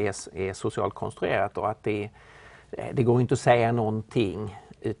det då är socialt konstruerat, och att det går inte att säga någonting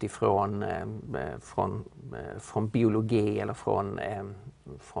utifrån från biologi eller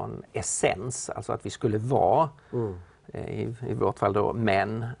från essens, alltså att vi skulle vara i vårt fall då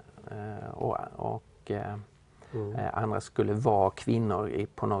män och andra skulle vara kvinnor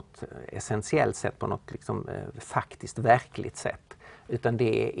på något essentiellt sätt, på något liksom, faktiskt verkligt sätt, utan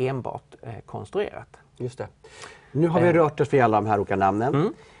det är enbart konstruerat. Just det. Nu har vi rört oss vid alla de här olika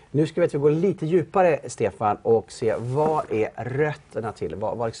namnen. Nu ska vi gå lite djupare, Stefan, och se vad är rötterna till?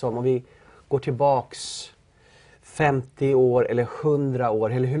 Vad liksom, om vi går tillbaks 50 år eller 100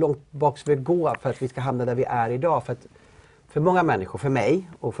 år, eller hur långt bak ska vi gå för att vi ska hamna där vi är idag? För många människor, för mig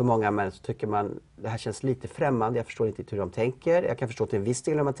och för många människor, tycker man det här känns lite främmande. Jag förstår inte hur de tänker. Jag kan förstå till en viss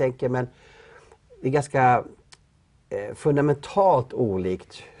del hur man tänker, men det är ganska fundamentalt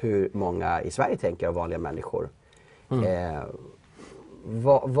olikt hur många i Sverige tänker av vanliga människor.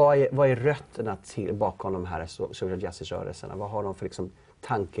 Vad är rötterna till bakom de här social justice-rörelserna? Vad har de för liksom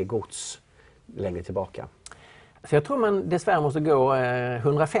tankegods längre tillbaka? Så jag tror man dessvärre måste gå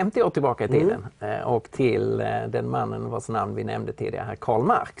 150 år tillbaka i tiden och till den mannen vars namn vi nämnde tidigare, här, Karl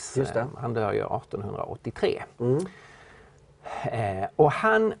Marx. Just det. Han dör ju 1883. Och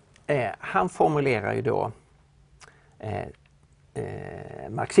han formulerar ju då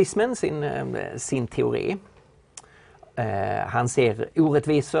marxismen, sin teori. Han ser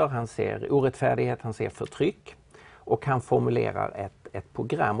orättvisor, han ser orättfärdighet, han ser förtryck, och han formulerar ett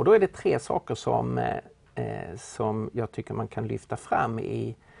program. Och då är det 3 saker som jag tycker man kan lyfta fram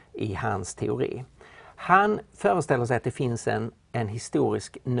i hans teori. Han föreställer sig att det finns en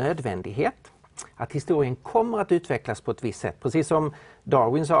historisk nödvändighet. Att historien kommer att utvecklas på ett visst sätt. Precis som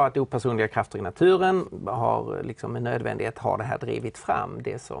Darwin sa att opersonliga krafter i naturen har liksom med nödvändighet har det här drivit fram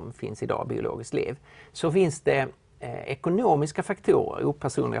det som finns idag, biologiskt liv. Så finns det ekonomiska faktorer,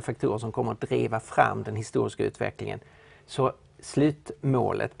 opersonliga faktorer som kommer att driva fram den historiska utvecklingen. Så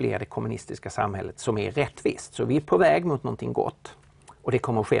slutmålet blir det kommunistiska samhället som är rättvist. Så vi är på väg mot någonting gott, och det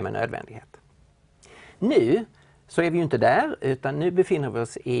kommer att ske med nödvändighet. Nu så är vi ju inte där, utan nu befinner vi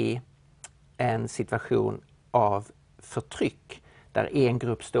oss i en situation av förtryck där en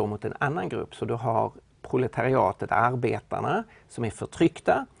grupp står mot en annan grupp. Så du har proletariatet, arbetarna, som är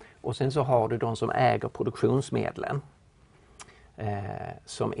förtryckta, och sen så har du de som äger produktionsmedlen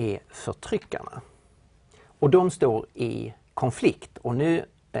som är förtryckarna. Och de står i konflikt, och nu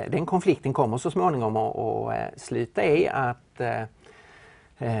den konflikten kommer så småningom att sluta i att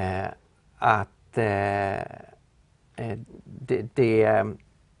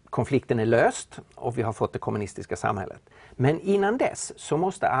konflikten är löst och vi har fått det kommunistiska samhället. Men innan dess så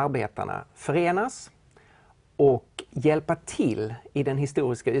måste arbetarna förenas och hjälpa till i den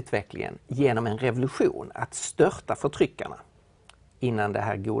historiska utvecklingen genom en revolution, att störta förtryckarna innan det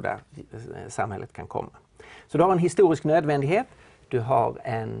här goda samhället kan komma. Så du har en historisk nödvändighet, du har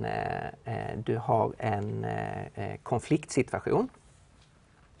en konfliktsituation,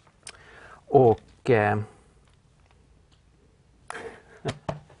 och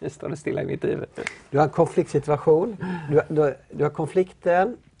nu står det stilla i mitt huvud. Du har en konfliktsituation, du har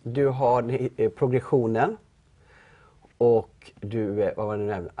konflikten, du har progressionen och vad var det nu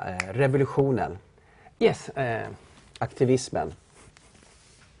nämnde? Revolutionen. Yes. Aktivismen.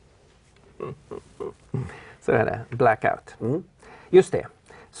 Så är det. Blackout. Just det.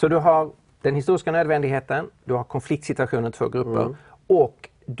 Så du har den historiska nödvändigheten, du har konfliktsituationen, 2 grupper, och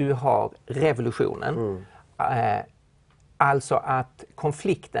du har revolutionen. Alltså att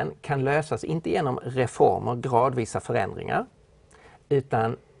konflikten kan lösas inte genom reformer, gradvisa förändringar,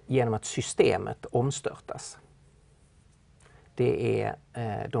 utan genom att systemet omstörtas. Det är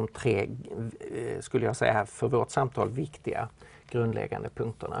de 3, skulle jag säga, för vårt samtal viktiga grundläggande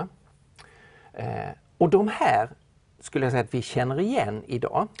punkterna. Och de här skulle jag säga att vi känner igen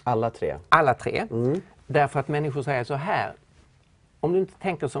idag. Alla 3. Alla 3. Därför att människor säger så här: om du inte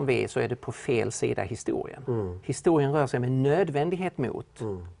tänker som vi så är du på fel sida historien. Historien rör sig med nödvändighet mot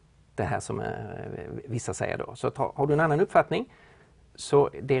det här som vissa säger då. Så har du en annan uppfattning så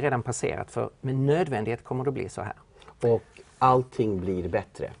det är redan passerat, för med nödvändighet kommer det att bli så här. Och allting blir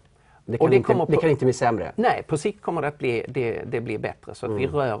bättre. Det kan inte bli sämre. Nej, på sikt kommer det att bli bättre, så att vi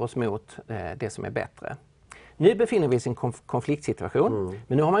rör oss mot det som är bättre. Nu befinner vi oss i en konfliktsituation,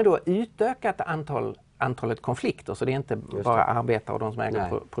 men nu har man då utökat antalet konflikter, så det är inte bara arbetare och de som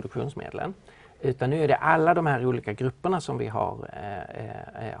äger produktionsmedlen, Utan nu är det alla de här olika grupperna som vi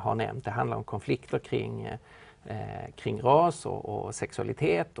har nämnt. Det handlar om konflikter kring ras och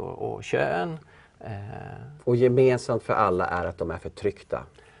sexualitet och kön. Och gemensamt för alla är att de är förtryckta.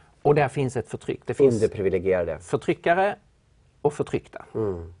 Och där finns ett förtryck. Det finns underprivilegierade. Förtryckare och förtryckta.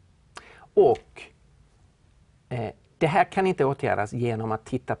 Och det här kan inte åtgärdas genom att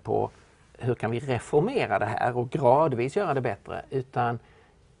titta på hur kan vi reformera det här och gradvis göra det bättre, utan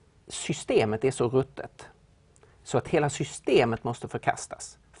systemet är så ruttet så att hela systemet måste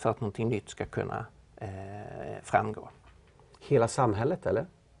förkastas för att någonting nytt ska kunna framgå. Hela samhället, eller?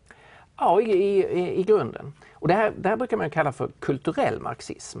 Ja, i grunden. Och det här brukar man kalla för kulturell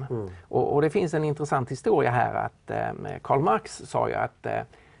marxism. Och det finns en intressant historia här att Karl Marx sa ju att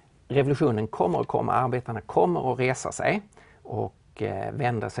revolutionen kommer att komma, arbetarna kommer att resa sig och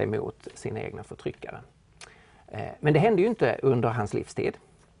vända sig mot sina egna förtryckare. Men det hände ju inte under hans livstid.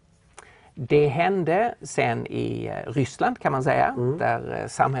 Det hände sen i Ryssland kan man säga, där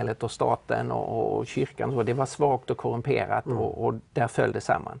samhället och staten och kyrkan, det var svagt och korrumperat och där föll det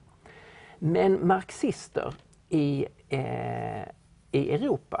samman. Men marxister i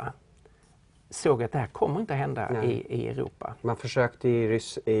Europa såg att det här kommer inte hända i Europa. Man försökte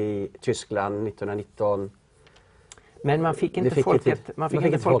i Tyskland 1919. Men man fick inte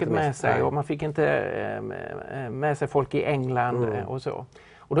folket med sig och man fick inte med sig folk i England och så.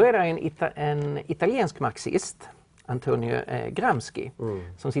 Och då är det en italiensk marxist, Antonio Gramsci,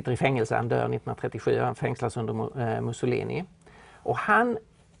 som sitter i fängelse. Han dör 1937, han fängslas under Mussolini. Och han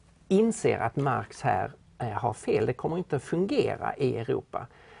inser att Marx här har fel. Det kommer inte att fungera i Europa.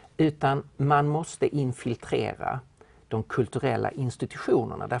 Utan man måste infiltrera de kulturella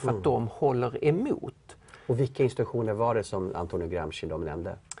institutionerna därför att de håller emot. Och vilka institutioner var det som Antonio Gramsci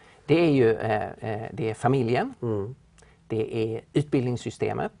nämnde? Det är ju det är familjen, det är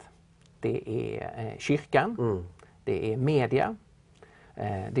utbildningssystemet, det är kyrkan, det är media,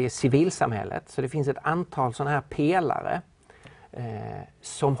 det är civilsamhället. Så det finns ett antal sådana här pelare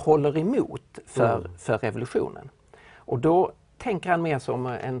som håller emot för revolutionen. Och då tänker han mer som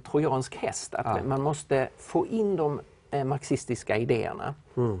en trojansk häst, att man måste få in de marxistiska idéerna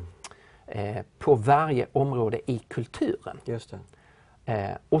på varje område i kulturen. Just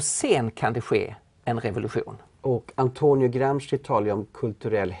och sen kan det ske en revolution. Och Antonio Gramsci talar ju om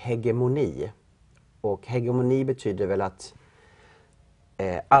kulturell hegemoni. Och hegemoni betyder väl att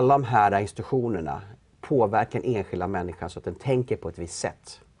alla de här institutionerna påverkar en enskilda människa så att den tänker på ett visst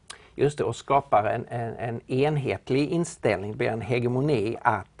sätt. Just det, och skapar en enhetlig inställning, det blir en hegemoni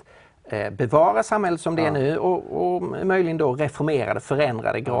att bevara samhället som det är nu och möjligen då reformera det,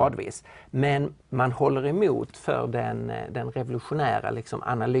 förändra det gradvis. Men man håller emot för den revolutionära liksom,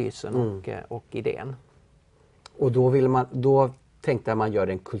 analysen och idén. Och då tänkte man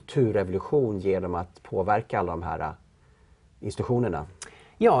göra en kulturrevolution genom att påverka alla de här institutionerna.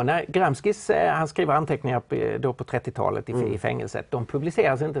 Ja, när Gramsci han skriver anteckningar då på 30-talet i fängelset. De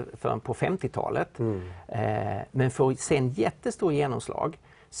publiceras inte förrän på 50-talet. Men får sen jättestor genomslag.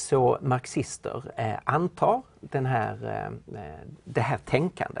 Så marxister antar det här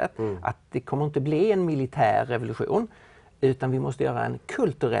tänkandet. Att det kommer inte bli en militär revolution. Utan vi måste göra en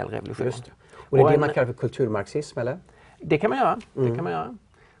kulturell revolution. Just det. Och det är det man kallar för kulturmarxism, eller? Det kan man göra. Det kan man göra.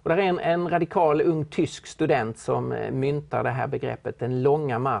 Och det är en radikal ung tysk student som myntar det här begreppet den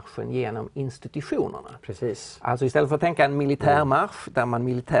långa marschen genom institutionerna. Precis. Alltså istället för att tänka en militärmarsch där man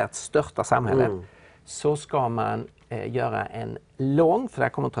militärt störtar samhället så ska man göra en lång, för det här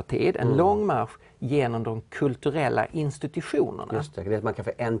kommer att ta tid, en lång marsch genom de kulturella institutionerna. Just det, det är man kan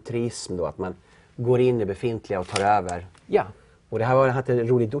för entrism då, att man går in i befintliga och tar över. Ja. Och det här hade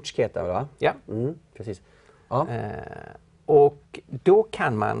Rudi Dutschke, va? Ja. Precis. Ja. Och då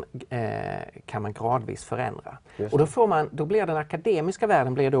kan man gradvis förändra. Och då blir den akademiska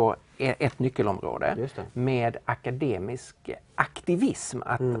världen blir då ett nyckelområde med akademisk aktivism.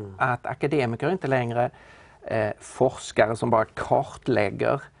 Att akademiker inte längre forskare som bara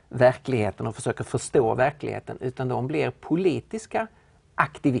kartlägger verkligheten och försöker förstå verkligheten, utan de blir politiska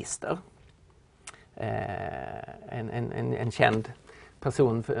aktivister. En känd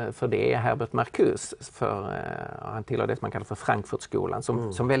person för det är Herbert Marcuse, han tillhör det som man kallar för Frankfurtskolan,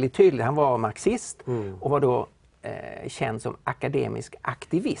 som väldigt tydligt, han var marxist och var då känd som akademisk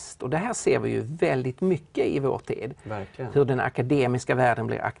aktivist. Och det här ser vi ju väldigt mycket i vår tid. Verkligen. Hur den akademiska världen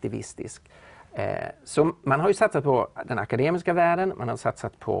blir aktivistisk. Så man har ju satsat på den akademiska världen, man har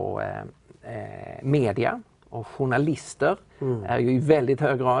satsat på media, och journalister är ju i väldigt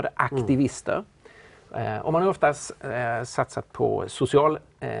hög grad aktivister. Och man har oftast satsat på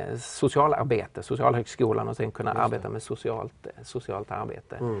socialarbete, socialhögskolan, och sen kunna arbeta med socialt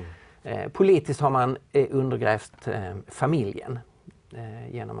arbete. Politiskt har man undergrävt familjen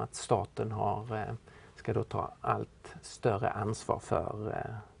genom att staten ska då ta allt större ansvar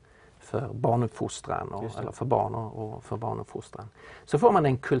för barnuppfostran eller för barn och för barnuppfostran. Så får man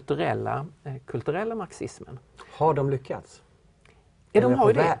den kulturella marxismen. Har de lyckats? Ja, de har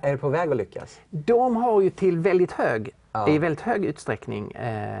ju det. Är det på väg att lyckas? De har ju i väldigt hög utsträckning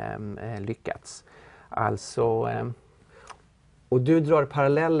lyckats. Alltså... Och du drar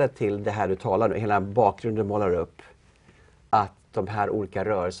paralleller till det här du talar om, hela bakgrunden målar upp, att de här olika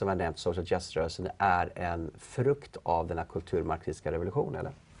rörelserna, nämnt social justice-rörelsen, är en frukt av den här kulturmarxistiska revolutionen,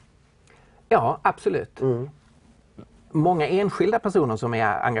 eller? Ja, absolut. Många enskilda personer som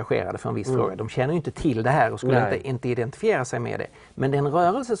är engagerade för en viss fråga, de känner ju inte till det här och skulle inte identifiera sig med det. Men den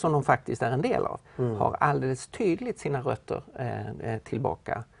rörelse som de faktiskt är en del av har alldeles tydligt sina rötter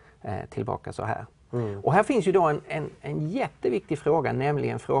tillbaka så här. Och här finns ju då en jätteviktig fråga,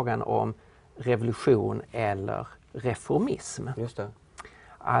 nämligen frågan om revolution eller reformism. Just det.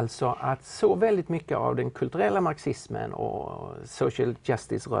 Alltså att så väldigt mycket av den kulturella marxismen och social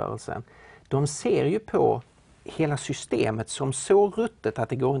justice-rörelsen, de ser ju på hela systemet som så ruttet att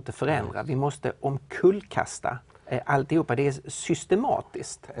det går inte att förändra. Vi måste omkullkasta alltihopa. Det är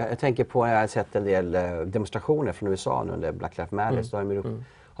systematiskt. Jag tänker på, jag har sett en del demonstrationer från USA nu under Black Lives Matter. Så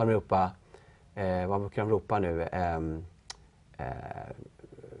har de ropat, vad brukar de ropa nu?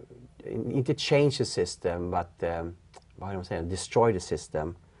 Inte change the system, but vad har de sagt? Destroy the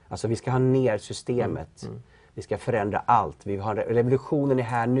system. Alltså vi ska ha ner systemet. Vi ska förändra allt. Revolutionen är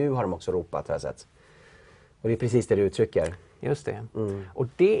här nu, har de också ropat, har jag sett. Och det är precis det du uttrycker. Just det. Och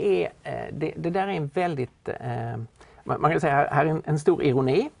det där är en väldigt... man kan säga här är en stor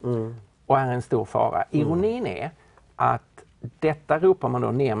ironi och här är en stor fara. Ironin är att detta ropar man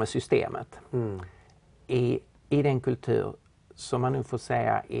då ner med systemet i den kultur som man nu får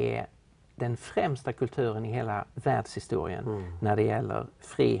säga är den främsta kulturen i hela världshistorien när det gäller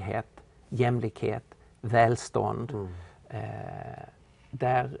frihet, jämlikhet, välstånd.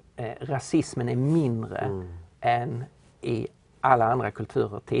 Där rasismen är mindre än i alla andra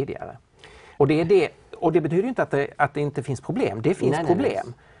kulturer tidigare. Och det betyder inte att det inte finns problem. Det finns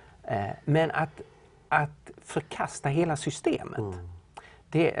problem. Men att förkasta hela systemet,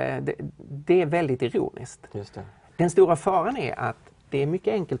 det är väldigt ironiskt. Just det. Den stora faran är att det är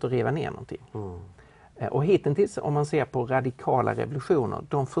mycket enkelt att riva ner någonting. Och hittills, om man ser på radikala revolutioner,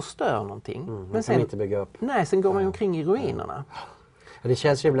 de förstör någonting. Men sen inte bygga upp. Nej, sen går man ju omkring i ruinerna. Ja, det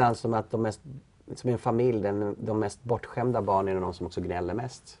känns ju ibland som att som en familj, de mest bortskämda barnen är de som också gnäller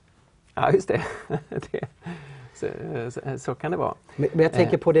mest. Ja, just det. Så kan det vara. Men jag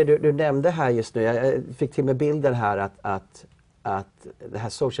tänker på det du nämnde här just nu. Jag fick till med bilden här att det här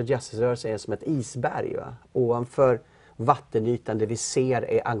social justice-rörelsen är som ett isberg. Va? Ovanför vattenytan, det vi ser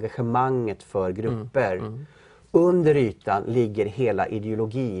är engagemanget för grupper. Under ytan ligger hela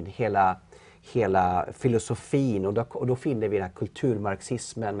ideologin, hela filosofin, och då finner vi den här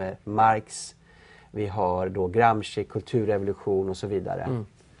kulturmarxismen med Marx. Vi har då Gramsci, kulturrevolution och så vidare.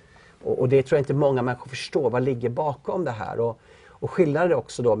 Och det tror jag inte många människor förstår, vad ligger bakom det här. Och skillnaden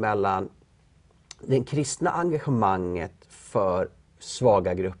också då mellan det kristna engagemanget för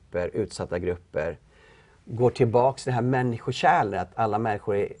svaga grupper, utsatta grupper, går tillbaks till det här människokärlek, att alla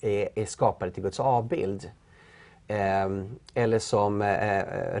människor är skapade till Guds avbild. Eller som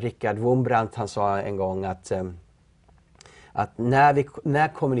Richard Wurmbrand, han sa en gång att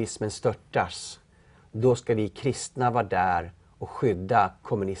när kommunismen störtas, då ska vi kristna vara där och skydda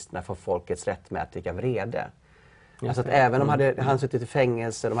kommunisterna från folkets rättmätiga vrede. Alltså att även om han suttit i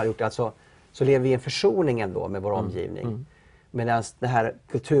fängelse, de hade gjort alltså, så lever vi i en försoning ändå med vår omgivning. Medan det här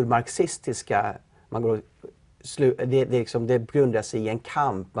kulturmarxistiska, det grundar sig i en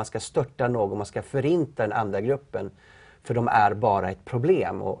kamp. Man ska störta någon, man ska förinta den andra gruppen. För de är bara ett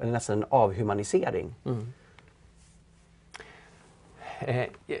problem och nästan en avhumanisering.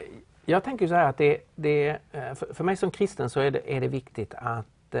 Jag tänker så här att för mig som kristen så är det viktigt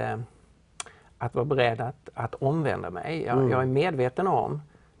att vara beredd att omvända mig. Jag är medveten om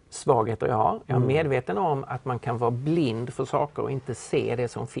svagheter jag har. Jag är medveten om att man kan vara blind för saker och inte se det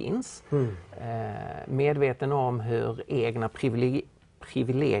som finns. Medveten om hur egna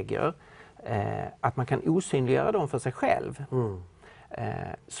privilegier, att man kan osynliggöra dem för sig själv.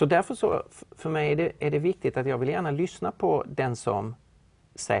 Så därför så, för mig är det viktigt att jag vill gärna lyssna på den som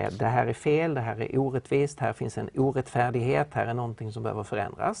säger att det här är fel, det här är orättvist, här finns en orättfärdighet, här är någonting som behöver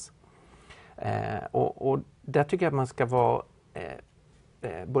förändras. Och där tycker jag att man ska vara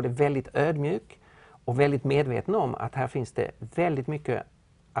både väldigt ödmjuk och väldigt medveten om att här finns det väldigt mycket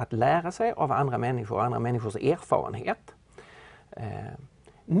att lära sig av andra människor och andra människors erfarenhet.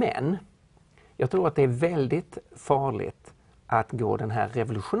 Men jag tror att det är väldigt farligt att gå den här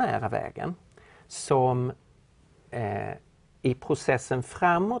revolutionära vägen som i processen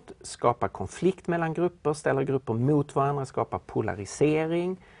framåt skapar konflikt mellan grupper, ställer grupper mot varandra, skapar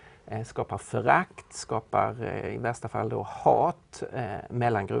polarisering, skapar förakt, skapar i värsta fall då hat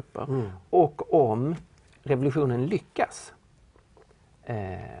mellan grupper. Och om revolutionen lyckas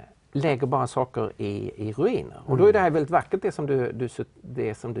lägger bara saker i ruiner. Och då är det här väldigt vackert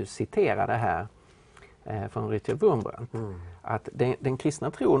det som du citerade här från Richard Wurmbrand. Att den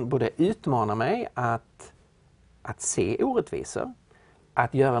kristna tron både utmanar mig att se orättvisor,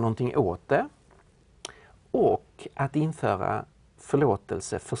 att göra någonting åt det och att införa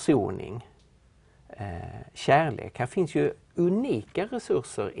förlåtelse, försoning, kärlek. Här finns ju unika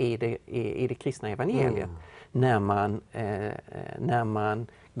resurser i det kristna evangeliet när man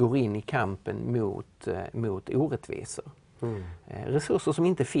går in i kampen mot orättvisor. Resurser som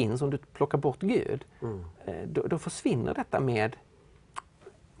inte finns om du plockar bort Gud. Då försvinner detta med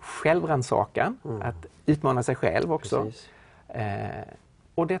självrannsakan, att utmana sig själv också.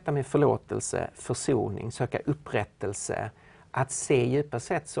 Och detta med förlåtelse, försoning, söka upprättelse. Att se djupa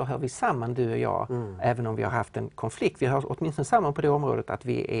sätt så hör vi samman du och jag, även om vi har haft en konflikt. Vi hör åtminstone samman på det området att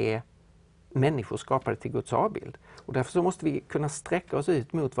vi är människor skapade till Guds avbild. Och därför så måste vi kunna sträcka oss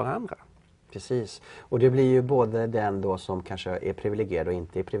ut mot varandra. Precis. Och det blir ju både den då som kanske är privilegierad och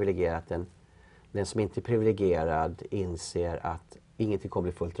inte är privilegierad. Den som inte är privilegierad inser att ingenting kommer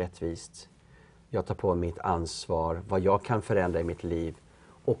bli fullt rättvist. Jag tar på mitt ansvar, vad jag kan förändra i mitt liv.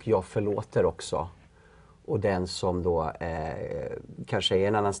 Och jag förlåter också. Och den som då kanske är i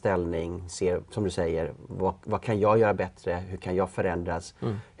en annan ställning ser, som du säger, vad kan jag göra bättre? Hur kan jag förändras?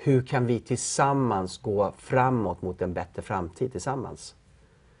 Hur kan vi tillsammans gå framåt mot en bättre framtid tillsammans?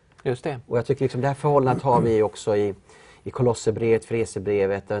 Just det. Och jag tycker liksom det här förhållandet har vi också i Kolosserbrevet,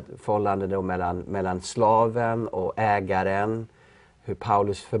 Efesierbrevet, ett förhållande då mellan slaven och ägaren. Hur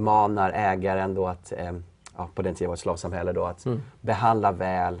Paulus förmanar ägaren då att, på den tiden var det slavsamhälle då, att behandla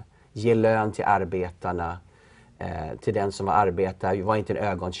väl, ge lön till arbetarna, till den som var arbetare, var inte en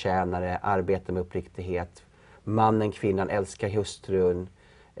ögontjänare, arbeta med uppriktighet. Mannen, kvinnan älskar hustrun,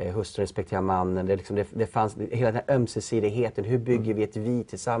 hustrun respekterar mannen. Det fanns hela den här ömsesidigheten, hur bygger vi ett vi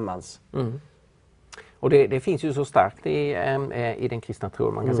tillsammans? Och det finns ju så starkt i den kristna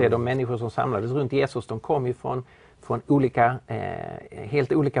tron. Man kan säga att de människor som samlades runt Jesus, de kom ju från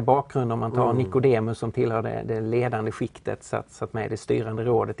helt olika bakgrunder. Om man tar Nikodemus som tillhör det ledande skiktet, satt med i det styrande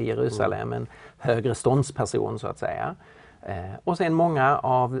rådet i Jerusalem, en högre ståndsperson så att säga. Och sen många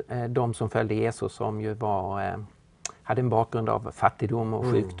av de som följde Jesus som ju hade en bakgrund av fattigdom och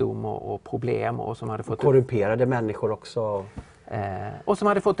sjukdom och problem. Och som hade fått korrumperade människor också. Och som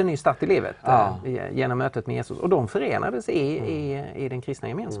hade fått en ny start i livet genom mötet med Jesus. Och de förenades i den kristna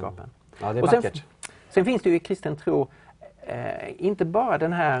gemenskapen. Ja, det är vackert. Sen finns det ju i kristen tro inte bara det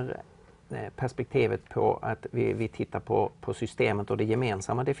här perspektivet på att vi tittar på systemet och det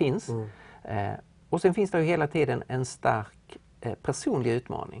gemensamma det finns. Och sen finns det ju hela tiden en stark personlig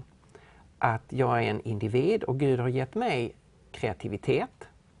utmaning. Att jag är en individ och Gud har gett mig kreativitet,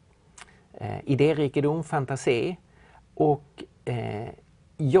 idérikedom, fantasi och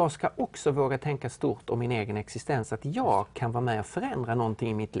jag ska också våga tänka stort om min egen existens, att jag kan vara med och förändra någonting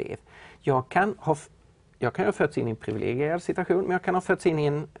i mitt liv. Jag kan ha fötts in i en privilegierad situation, men jag kan ha fötts in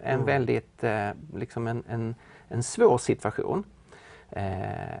i en väldigt, en svår situation.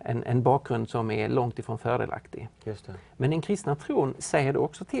 En bakgrund som är långt ifrån fördelaktig. Just det. Men den kristna tron säger då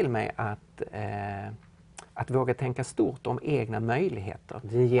också till mig att våga tänka stort om egna möjligheter.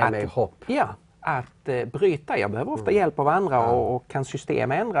 Det ger mig hopp. Ja, att bryta. Jag behöver ofta hjälp av andra och kan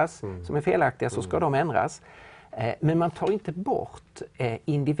system ändras som är felaktiga så ska de ändras. Men man tar inte bort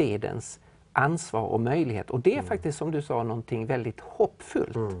individens ansvar och möjlighet. Och det är faktiskt, som du sa, någonting väldigt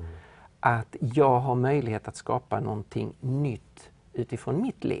hoppfullt. Att jag har möjlighet att skapa någonting nytt utifrån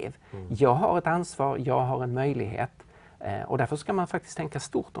mitt liv. Jag har ett ansvar, jag har en möjlighet. Och därför ska man faktiskt tänka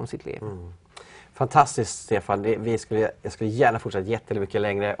stort om sitt liv. Fantastiskt, Stefan. Jag skulle gärna fortsätta jättemycket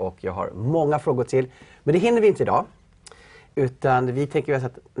längre och jag har många frågor till. Men det hinner vi inte idag. Utan vi tänker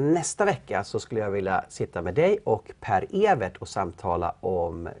att nästa vecka så skulle jag vilja sitta med dig och Per-Evert och samtala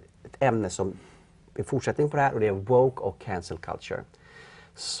om ett ämne som är fortsättning på det här, och det är woke och cancel culture.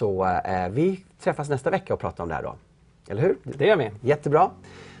 Så vi träffas nästa vecka och pratar om det här då. Eller hur? Det gör vi. Jättebra.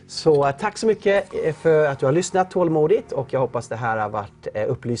 Så tack så mycket för att du har lyssnat tålmodigt och jag hoppas det här har varit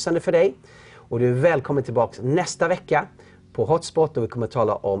upplysande för dig. Och du är välkommen tillbaka nästa vecka på Hotspot och vi kommer att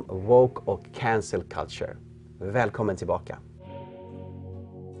tala om woke och cancel culture. Välkommen tillbaka.